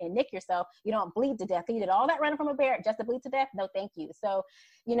root and nick yourself, you don't bleed to death. You did all that running from a bear just to bleed to death? No, thank you. So,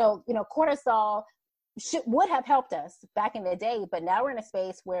 cortisol would have helped us back in the day, but now we're in a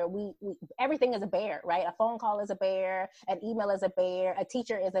space where we everything is a bear, right? A phone call is a bear, an email is a bear, a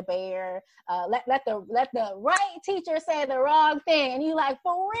teacher is a bear. Let the right teacher say the wrong thing, and you like,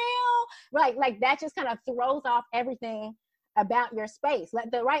 for real, right? Like that just kind of throws off everything about your space.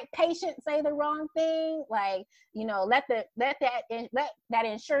 Let the right patient say the wrong thing, like, let that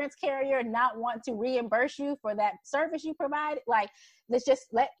insurance carrier not want to reimburse you for that service you provide. Like, let's just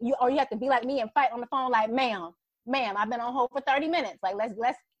you have to be like me and fight on the phone, like, ma'am, I've been on hold for 30 minutes. Like,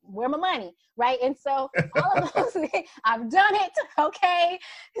 let's where my money, right? And so all of those things, I've done it, okay?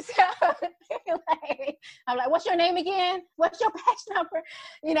 So I'm like, what's your name again? What's your patch number?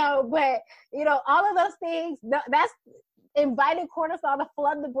 But all of those things, that's invited cortisol to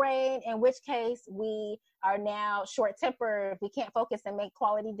flood the brain, in which case we are now short-tempered. We can't focus and make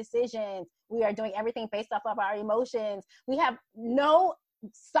quality decisions. We are doing everything based off of our emotions. We have no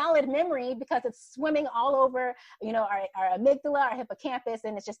solid memory because it's swimming all over, our amygdala, our hippocampus,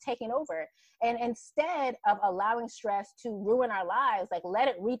 and it's just taking over. And instead of allowing stress to ruin our lives, like let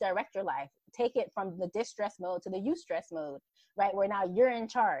it redirect your life. Take it from the distress mode to the eustress mode, right? Where now you're in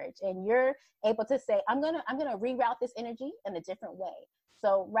charge and you're able to say, I'm gonna reroute this energy in a different way.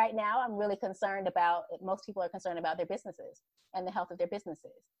 So right now, I'm really concerned about, most people are concerned about their businesses and the health of their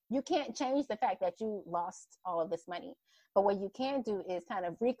businesses. You can't change the fact that you lost all of this money. But what you can do is kind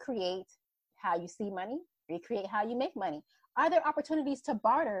of recreate how you see money, recreate how you make money. Are there opportunities to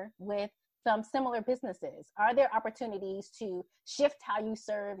barter with some similar businesses? Are there opportunities to shift how you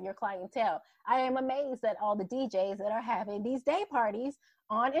serve your clientele? I am amazed at all the DJs that are having these day parties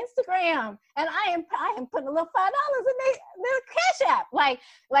on Instagram, and I am putting a little $5 in their Cash App. Like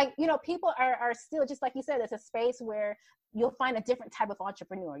people are still, just like you said, it's a space where you'll find a different type of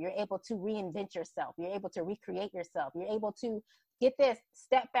entrepreneur. You're able to reinvent yourself. You're able to recreate yourself. You're able to get this,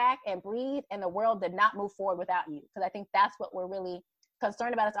 step back and breathe, and the world did not move forward without you. Because I think that's what we're really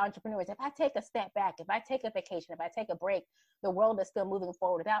concerned about as entrepreneurs. If I take a step back, if I take a vacation, if I take a break, the world is still moving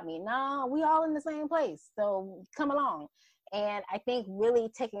forward without me. No, we all in the same place. So come along. And I think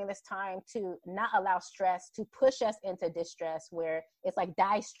really taking this time to not allow stress to push us into distress, where it's like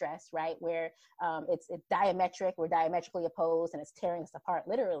distress, right? Where it's diametric, we're diametrically opposed and it's tearing us apart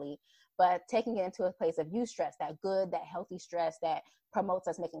literally. But taking it into a place of eustress, that good, that healthy stress that promotes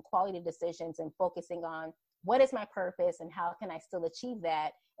us making quality decisions and focusing on what is my purpose and how can I still achieve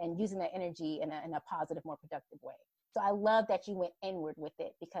that, and using that energy in a positive, more productive way. So I love that you went inward with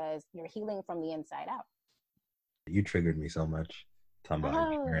it, because you're healing from the inside out. You triggered me so much. Talking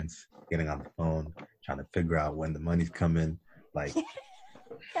about insurance, getting on the phone, trying to figure out when the money's coming. Like,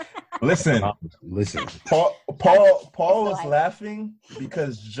 listen. Paul was laughing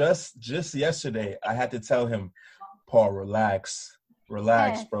because just yesterday I had to tell him, Paul, relax,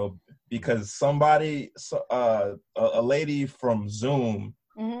 bro, because somebody, a lady from Zoom,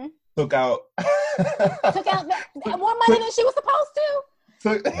 took out more money than she was supposed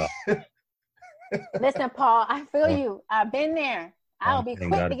to. Listen, Paul, I feel you. I've been there. I'll be quick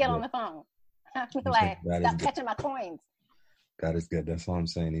to get on the phone. I'll be like, stop catching my coins. God is good. That's all I'm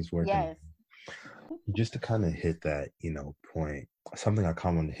saying. He's working. Yes. Just to kind of hit that, point, something I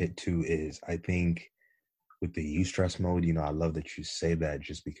kind of want to hit too is, I think with the eustress mode, I love that you say that,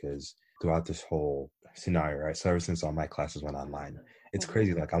 just because throughout this whole scenario, right? So ever since all my classes went online, it's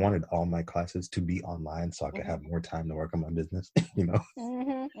crazy. Like, I wanted all my classes to be online so I could have more time to work on my business, And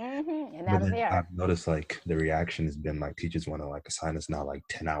now there. I've noticed like the reaction has been like teachers want to like assign us now like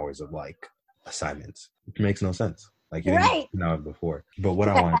 10 hours of like assignments, which makes no sense. Like, you didn't know it before. But what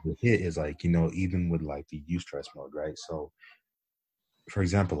I wanted to hit is like, even with like the eustress mode, right? So for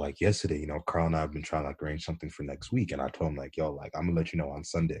example, like yesterday, Carl and I have been trying to like arrange something for next week. And I told him like, yo, like, I'm gonna let you know on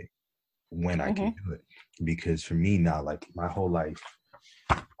Sunday when I can do it. Because for me now, like my whole life,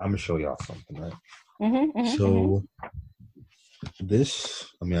 I'm gonna show y'all something, right? So this,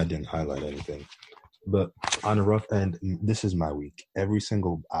 I didn't highlight anything, but on a rough end, this is my week. Every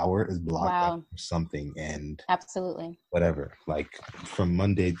single hour is blocked out for something, and absolutely whatever. Like from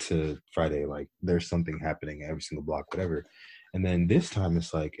Monday to Friday, like there's something happening every single block, whatever. And then this time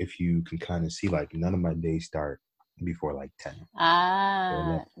it's like, if you can kind of see, like none of my days start before like 10.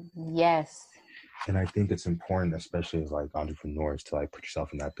 Yes. And I think it's important, especially as like entrepreneurs, to like put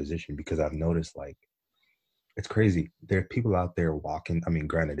yourself in that position, because I've noticed like it's crazy. There are people out there walking.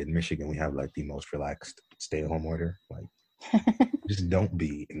 Granted, in Michigan, we have like the most relaxed stay-at-home order. Like, just don't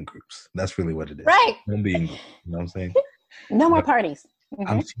be in groups. That's really what it is. Right. Don't be in groups. You know what I'm saying? No more parties.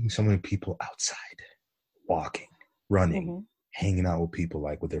 I'm seeing so many people outside, walking, running, hanging out with people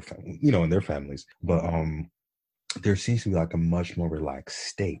like with their family, and their families. But there seems to be like a much more relaxed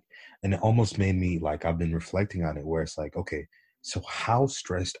state. And it almost made me like, I've been reflecting on it, where it's like, okay, so how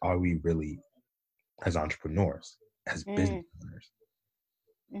stressed are we really as entrepreneurs, as business owners,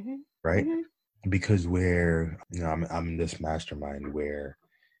 right? Because I'm in this mastermind where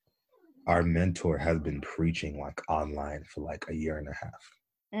our mentor has been preaching like online for like a year and a half.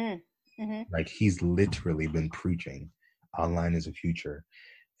 Like he's literally been preaching online is the future.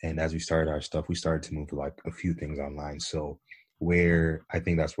 And as we started our stuff, we started to move like a few things online. So where I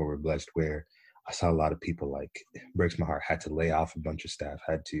think that's where we're blessed, where I saw a lot of people, like, it breaks my heart, had to lay off a bunch of staff,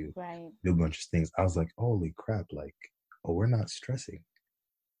 had to do a bunch of things. I was like, holy crap, like, oh, we're not stressing.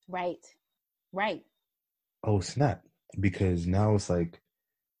 Right. Oh, snap. Because now it's like,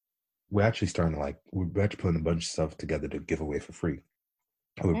 we're actually starting to we're actually putting a bunch of stuff together to give away for free.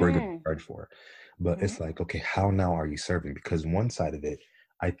 We're very good to charge for. But it's like, okay, how now are you serving? Because one side of it,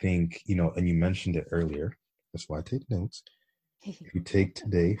 I think, and you mentioned it earlier, that's why I take notes. If you take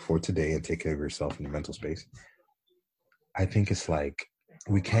today for today and take care of yourself in your mental space, I think it's like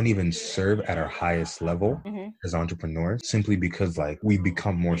we can't even serve at our highest level as entrepreneurs simply because like we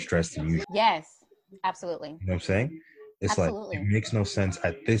become more stressed than usual. Yes, absolutely. You know what I'm saying? It's Absolutely. like it makes no sense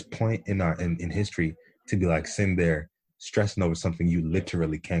at this point in our in history to be like sitting there stressing over something you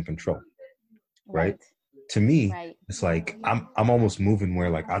literally can't control. Right? To me, Right. it's like I'm almost moving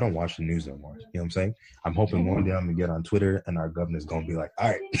where like I don't watch the news no more. You know what I'm saying? I'm hoping one day I'm gonna get on Twitter and our governor's gonna be like, all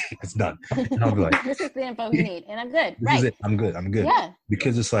right, it's done. And I'll be like, this is the info you need, and I'm good. this Right. is it. I'm good. Yeah.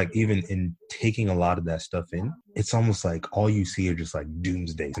 Because it's like even in taking a lot of that stuff in, it's almost like all you see are just like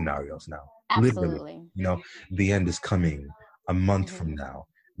doomsday scenarios now. Absolutely. Literally, you know, the end is coming a month from now,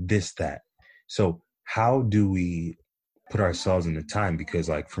 this, that. So how do we put ourselves in the time? Because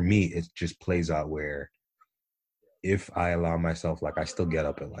like for me, it just plays out where if I allow myself, like I still get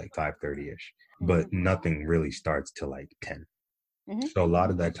up at like 5:30ish, but nothing really starts till like 10. So a lot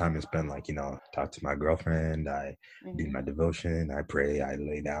of that time is spent like, you know, talk to my girlfriend, I do my devotion, I pray, I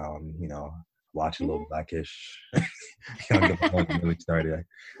lay down, you know, watch a little Blackish. You know, get my really started.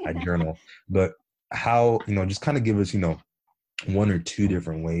 I journal. But how, you know, just kind of give us, you know, one or two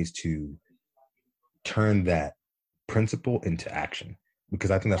different ways to turn that principle into action. Because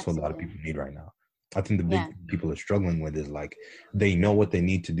I think that's what a lot of people need right now. I think the big thing people are struggling with is like they know what they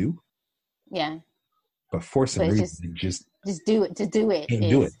need to do. Yeah. But for some reason, they just do it. To do it. Can't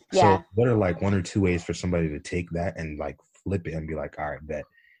do it. Yeah. So what are like one or two ways for somebody to take that and like flip it and be like, all right, bet,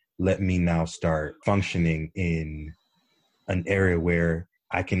 let me now start functioning in an area where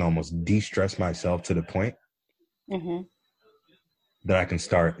I can almost de-stress myself to the point that I can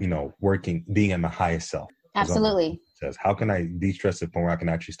start, you know, working, being at my highest self. Absolutely. Says, how can I de-stress to the point where I can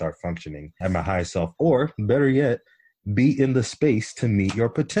actually start functioning at my highest self? Or better yet, be in the space to meet your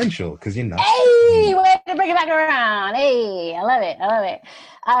potential, because you're not. Hey, way to bring it back around. Hey, I love it. I love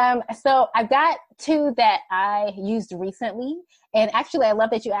it. So I've got two that I used recently. And actually, I love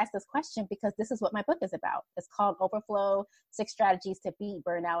that you asked this question because this is what my book is about. It's called Overflow: 6 Strategies to Beat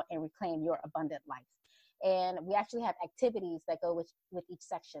Burnout and Reclaim Your Abundant Life. And we actually have activities that go with each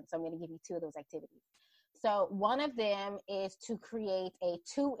section. So I'm going to give you 2 of those activities. So one of them is to create a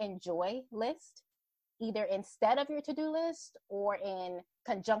to enjoy list, either instead of your to-do list or in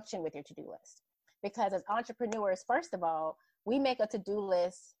conjunction with your to-do list. Because as entrepreneurs, first of all, we make a to-do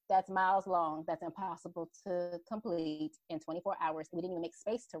list that's miles long, that's impossible to complete in 24 hours. We didn't even make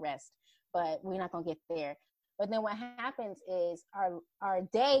space to rest, but we're not going to get there. But then what happens is our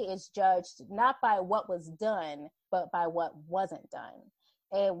day is judged not by what was done, but by what wasn't done.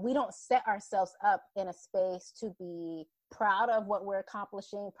 And we don't set ourselves up in a space to be proud of what we're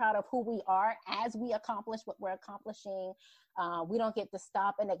accomplishing, proud of who we are as we accomplish what we're accomplishing. We don't get to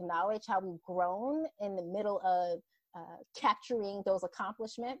stop and acknowledge how we've grown in the middle of capturing those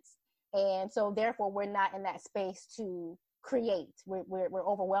accomplishments. And so therefore, we're not in that space to create. We're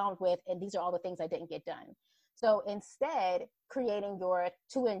overwhelmed with, and these are all the things I didn't get done. So instead, creating your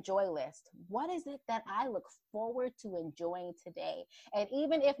to enjoy list. What is it that I look forward to enjoying today? And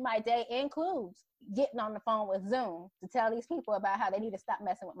even if my day includes getting on the phone with Zoom to tell these people about how they need to stop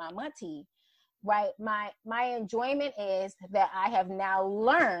messing with my money, right? My enjoyment is that I have now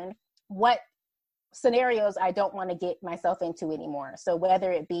learned what scenarios I don't want to get myself into anymore. So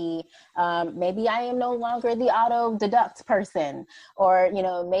whether it be maybe I am no longer the auto deduct person, or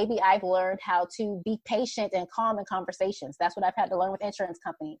maybe I've learned how to be patient and calm in conversations. That's what I've had to learn with insurance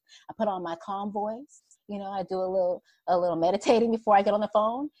companies. I put on my calm voice. I do a little meditating before I get on the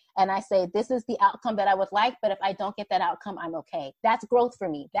phone, and I say, this is the outcome that I would like, but if I don't get that outcome, I'm okay. That's growth for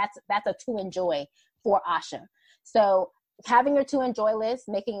me. That's a to enjoy for Asha. So having your to enjoy list,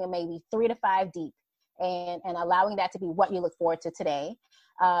 making it maybe 3 to 5 deep, and allowing that to be what you look forward to today.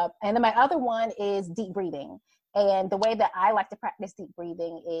 And then my other one is deep breathing. And the way that I like to practice deep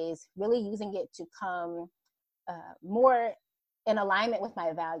breathing is really using it to come more in alignment with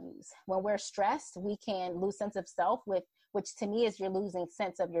my values. When we're stressed, we can lose sense of self, which to me is you're losing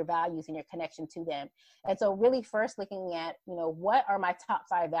sense of your values and your connection to them. And so really first looking at, what are my top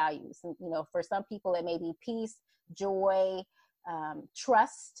 5 values? And, for some people, it may be peace, joy,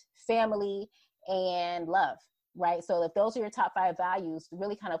 trust, family, and love, right? So if those are your top 5 values,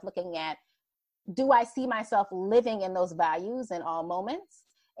 really kind of looking at, do I see myself living in those values in all moments?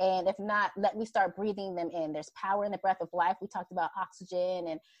 And if not, let me start breathing them in. There's power in the breath of life. We talked about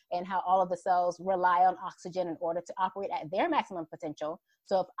oxygen and how all of the cells rely on oxygen in order to operate at their maximum potential.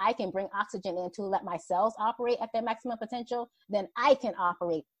 So if I can bring oxygen in to let my cells operate at their maximum potential, then I can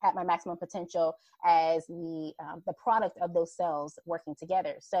operate at my maximum potential as the product of those cells working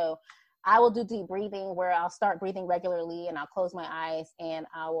together. So I will do deep breathing where I'll start breathing regularly and I'll close my eyes and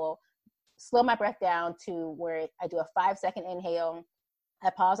I will slow my breath down to where I do a 5-second inhale.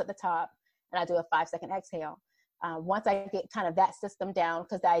 I pause at the top and I do a 5-second exhale. Once I get kind of that system down,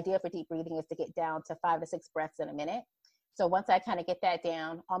 because the idea for deep breathing is to get down to 5 to 6 breaths in a minute. So once I kind of get that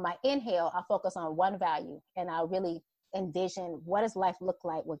down, on my inhale, I'll focus on one value and I'll really envision what does life look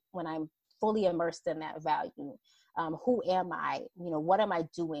like when I'm fully immersed in that value. Who am I? What am I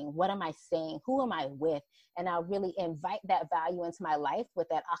doing? What am I saying? Who am I with? And I'll really invite that value into my life with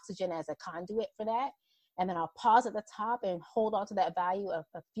that oxygen as a conduit for that. And then I'll pause at the top and hold on to that value a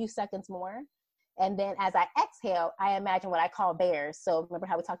few seconds more. And then as I exhale, I imagine what I call bears. So remember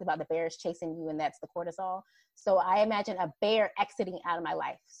how we talked about the bears chasing you, and that's the cortisol. So I imagine a bear exiting out of my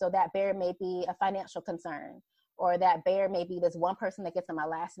life. So that bear may be a financial concern, or that bear may be this one person that gets on my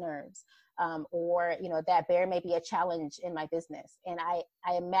last nerves, or that bear may be a challenge in my business. And I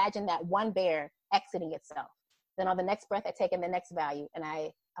imagine that one bear exiting itself. Then on the next breath, I take in the next value, and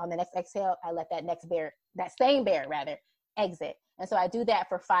on the next exhale, I let that same bear exit. And so I do that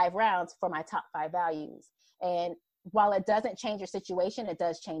for 5 rounds for my top 5 values. And while it doesn't change your situation, it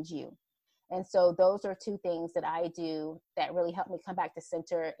does change you. And so those are 2 things that I do that really help me come back to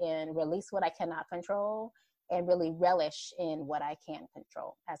center and release what I cannot control and really relish in what I can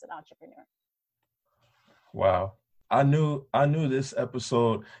control as an entrepreneur. Wow. I knew this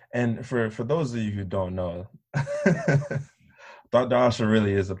episode, and for those of you who don't know, Dr. Asha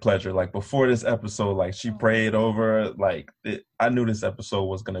really is a pleasure. Like before this episode, like she prayed over, I knew this episode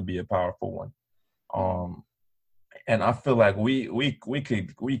was going to be a powerful one. And I feel like we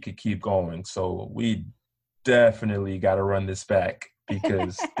could keep going. So we definitely got to run this back,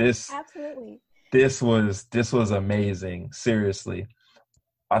 because Absolutely. This was amazing. Seriously.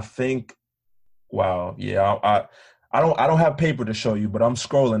 I think, wow. Yeah. I don't have paper to show you, but I'm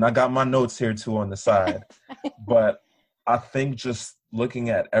scrolling. I got my notes here too on the side, but I think just looking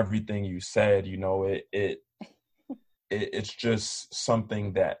at everything you said, it's just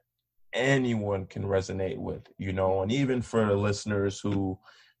something that anyone can resonate with, and even for the listeners who,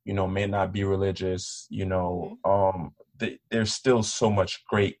 may not be religious, there's still so much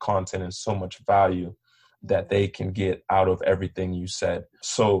great content and so much value that they can get out of everything you said.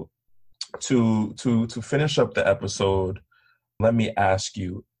 So to finish up the episode, let me ask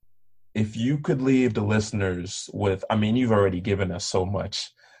you, if you could leave the listeners with, you've already given us so much,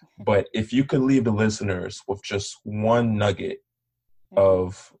 but if you could leave the listeners with just one nugget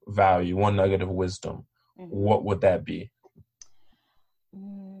of value, one nugget of wisdom, what would that be?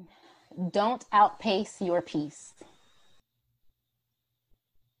 Don't outpace your peace.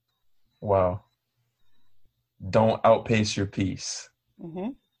 Wow. Don't outpace your peace.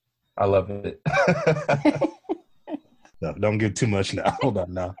 I love it. No, don't give too much now. Hold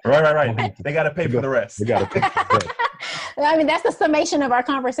on now. Right. They got to pay for the rest. They got to pay for the rest. That's the summation of our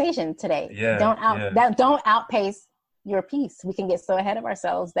conversation today. Yeah. Don't outpace your peace. We can get so ahead of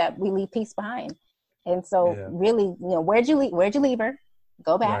ourselves that we leave peace behind. And so really, where'd you leave her?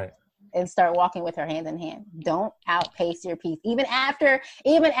 Go back and start walking with her hand in hand. Don't outpace your peace. Even after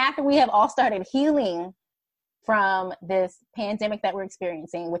we have all started healing from this pandemic that we're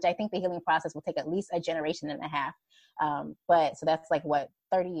experiencing, which I think the healing process will take at least a generation and a half. But so that's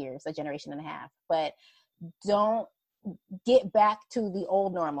 30 years, a generation and a half. But don't get back to the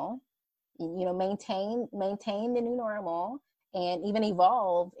old normal. Maintain the new normal and even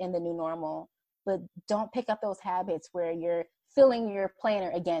evolve in the new normal. But don't pick up those habits where you're filling your planner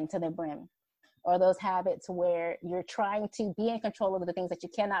again to the brim, or those habits where you're trying to be in control over the things that you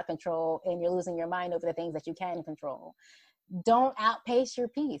cannot control and you're losing your mind over the things that you can control. Don't outpace your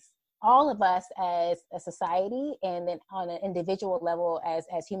peace. All of us as a society, and then on an individual level as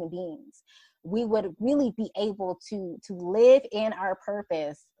human beings, we would really be able to live in our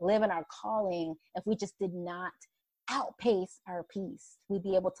purpose, live in our calling, if we just did not outpace our peace. We'd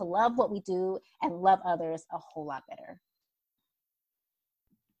be able to love what we do and love others a whole lot better.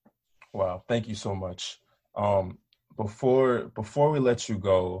 Wow, thank you so much. Before we let you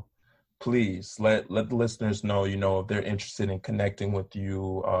go, please let the listeners know, if they're interested in connecting with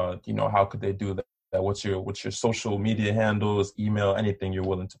you, how could they do that? What's your social media handles, email, anything you're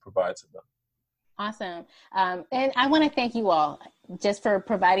willing to provide to them? Awesome. And I want to thank you all just for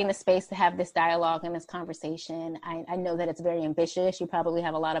providing the space to have this dialogue and this conversation. I know that it's very ambitious. You probably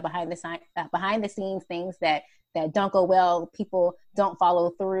have a lot of behind the scenes things that don't go well. People don't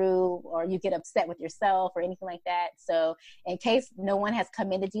follow through or you get upset with yourself or anything like that. So in case no one has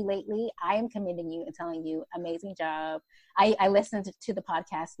commended you lately, I am commending you and telling you, amazing job. I listened to the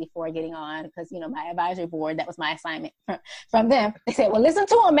podcast before getting on because, you know, my advisory board, that was my assignment from them. They said, well, listen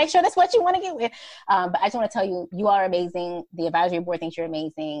to them, make sure that's what you want to get with. But I just want to tell you, you are amazing. The advisory board thinks you're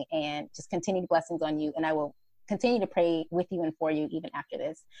amazing, and just continued blessings on you. And I will continue to pray with you and for you even after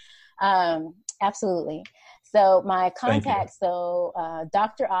this. Absolutely. So my contact,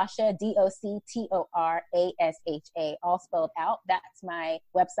 Dr. Asha, DoctorAsha, all spelled out. That's my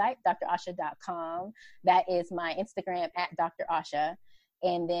website, drasha.com. That is my Instagram at Dr. Asha.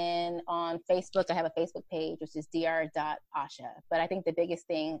 And then on Facebook, I have a Facebook page, which is dr.asha. But I think the biggest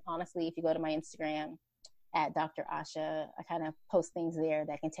thing, honestly, if you go to my Instagram at Dr. Asha, I kind of post things there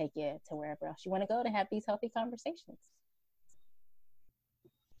that can take you to wherever else you want to go to have these healthy conversations.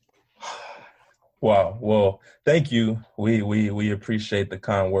 Wow. Well, thank you. We appreciate the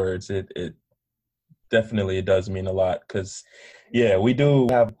kind words. It definitely, it does mean a lot because, yeah, we do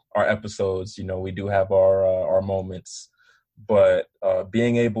have our episodes, you know, we do have our moments, but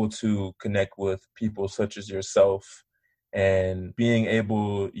being able to connect with people such as yourself and being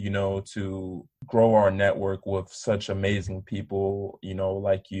able, you know, to grow our network with such amazing people, you know,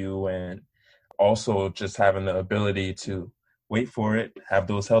 like you, and also just having the ability to wait for it, have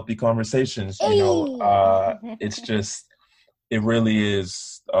those healthy conversations, you know, it's just, it really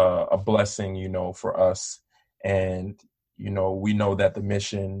is a blessing, you know, for us. And, you know, we know that the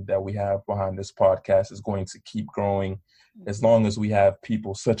mission that we have behind this podcast is going to keep growing as long as we have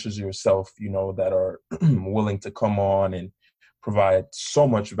people such as yourself, you know, that are willing to come on and provide so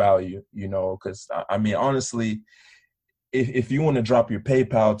much value, you know, because I mean, honestly, if you want to drop your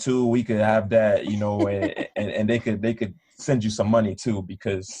PayPal too, we could have that, you know, and they could send you some money too,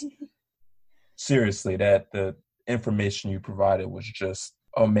 because seriously, that the information you provided was just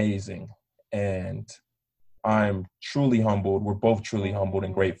amazing. And I'm truly humbled. We're both truly humbled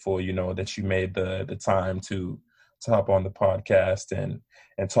and grateful, you know, that you made the time to hop on the podcast and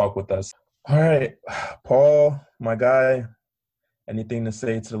talk with us. All right, Paul, my guy, anything to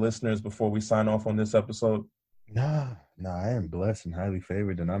say to the listeners before we sign off on this episode? Nah, I am blessed and highly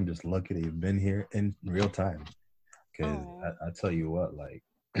favored, and I'm just lucky to have been here in real time. Because I tell you what, like,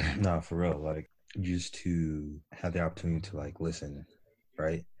 nah, for real, like, just to have the opportunity to, like, listen,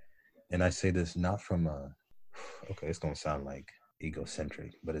 right? And I say this not from okay, it's going to sound, like,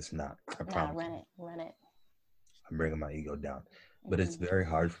 egocentric, but it's not. I promise. Run it. I'm bringing my ego down. But it's very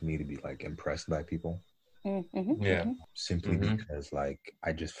hard for me to be, like, impressed by people. Yeah. Simply because, like,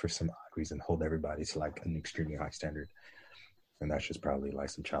 I just, for some odd reason, hold everybody to, like, an extremely high standard. And that's just probably, like,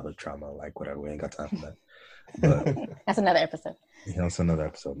 some childhood trauma, like, whatever. We ain't got time for that. But that's another episode. Yeah, that's another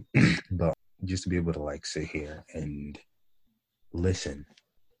episode. But just to be able to, like, sit here and listen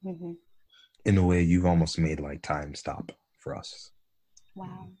in a way you've almost made, like, time stop for us.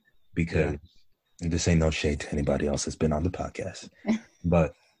 Wow. Because this ain't no shade to anybody else that's been on the podcast.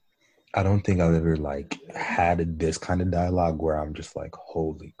 But I don't think I've ever, like, had this kind of dialogue where I'm just like,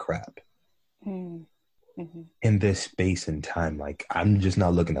 holy crap. In this space and time, like, I'm just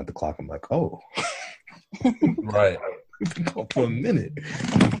not looking at the clock. I'm like, oh. Right. We've been going for a minute.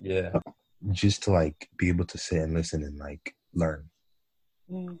 Yeah. Just to, like, be able to sit and listen and, like, learn.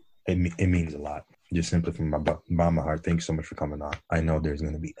 It means a lot. Just simply from my bottom of my heart. Thanks so much for coming on. I know there's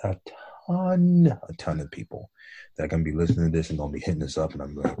going to be a ton of people that are going to be listening to this and going to be hitting us up. And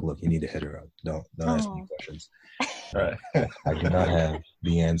I'm like, look, you need to hit her up. Don't ask me questions. Right. I do not have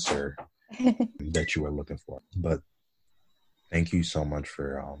the answer that you are looking for. But thank you so much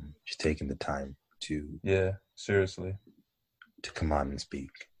for just taking the time to seriously to come on and speak.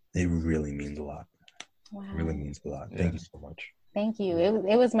 It really means a lot. Wow. It really means a lot. Thank you so much. Thank you.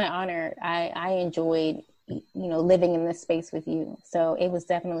 It was my honor. I enjoyed, you know, living in this space with you. So it was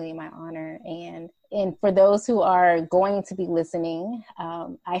definitely my honor. And for those who are going to be listening,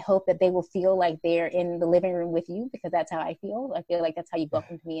 I hope that they will feel like they're in the living room with you, because that's how I feel. I feel like that's how you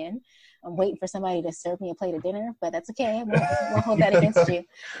welcomed me in. I'm waiting for somebody to serve me a plate of dinner, but that's okay. I won't hold that against you.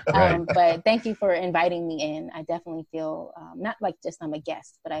 But thank you for inviting me in. I definitely feel not like just I'm a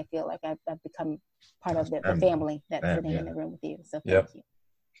guest, but I feel like I've become part of the family that's sitting in the room with you. So thank you.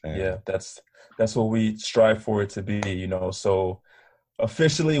 Yeah, that's what we strive for it to be, you know. So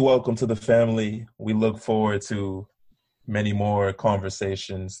officially welcome to the family. We look forward to many more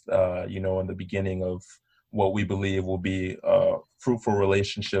conversations, you know, in the beginning of what we believe will be a fruitful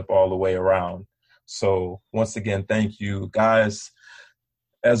relationship all the way around. So once again, thank you guys.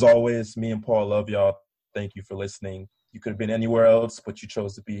 As always, me and Paul love y'all. Thank you for listening. You could have been anywhere else, but you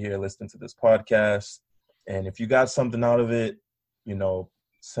chose to be here listening to this podcast. And if you got something out of it,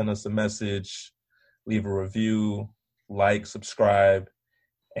 send us a message, leave a review, like, subscribe,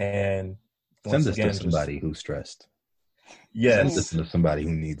 and send this to somebody who's stressed. Yes. Send this to somebody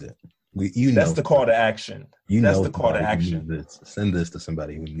who needs it. That's the call to action. That's the call to action. Send this to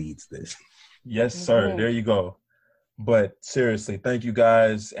somebody who needs this. Yes, sir. There you go. But seriously, thank you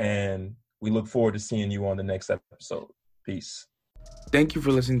guys, and we look forward to seeing you on the next episode. Peace. Thank you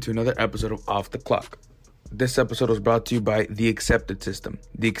for listening to another episode of Off the Clock. This episode was brought to you by The Accepted System.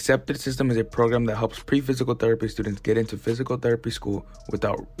 The Accepted System is a program that helps pre-physical therapy students get into physical therapy school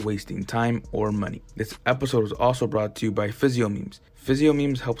without wasting time or money. This episode was also brought to you by PhysioMemes.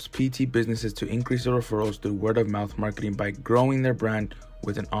 PhysioMemes helps PT businesses to increase their referrals through word-of-mouth marketing by growing their brand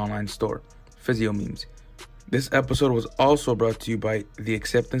with an online store. PhysioMemes. This episode was also brought to you by the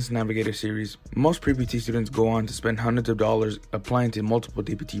Acceptance Navigator series. Most pre-PT students go on to spend hundreds of dollars applying to multiple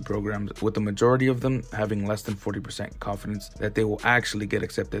DPT programs, with the majority of them having less than 40% confidence that they will actually get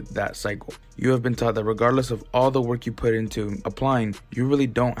accepted that cycle. You have been taught that regardless of all the work you put into applying, you really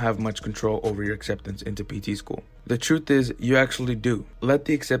don't have much control over your acceptance into PT school. The truth is, you actually do. Let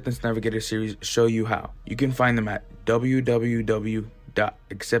the Acceptance Navigator series show you how. You can find them at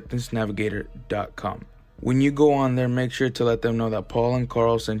www.acceptancenavigator.com. When you go on there, make sure to let them know that Paul and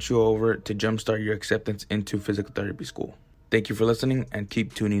Carl sent you over to jumpstart your acceptance into physical therapy school. Thank you for listening and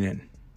keep tuning in.